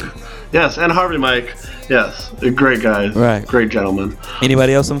Mike. Duke. Yes, and Harvey Mike. Yes, a great guy. Right. Great gentleman.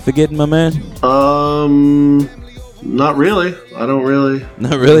 Anybody else I'm forgetting, my man? Not really. I don't really.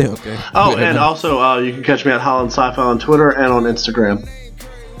 Not really? Okay. Oh, and also you can catch me at Holland Sci-Fi on Twitter and on Instagram.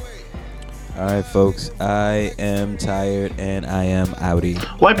 All right, folks. I am tired and I am outie.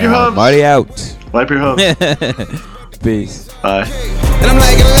 Wipe your hubs. Marty out. Wipe your hubs. Peace. Bye. And I'm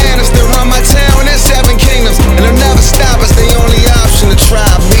like Atlantis, they run my town, that's 7 kingdoms. And they'll never stop us, the only option to try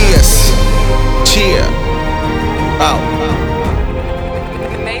BS.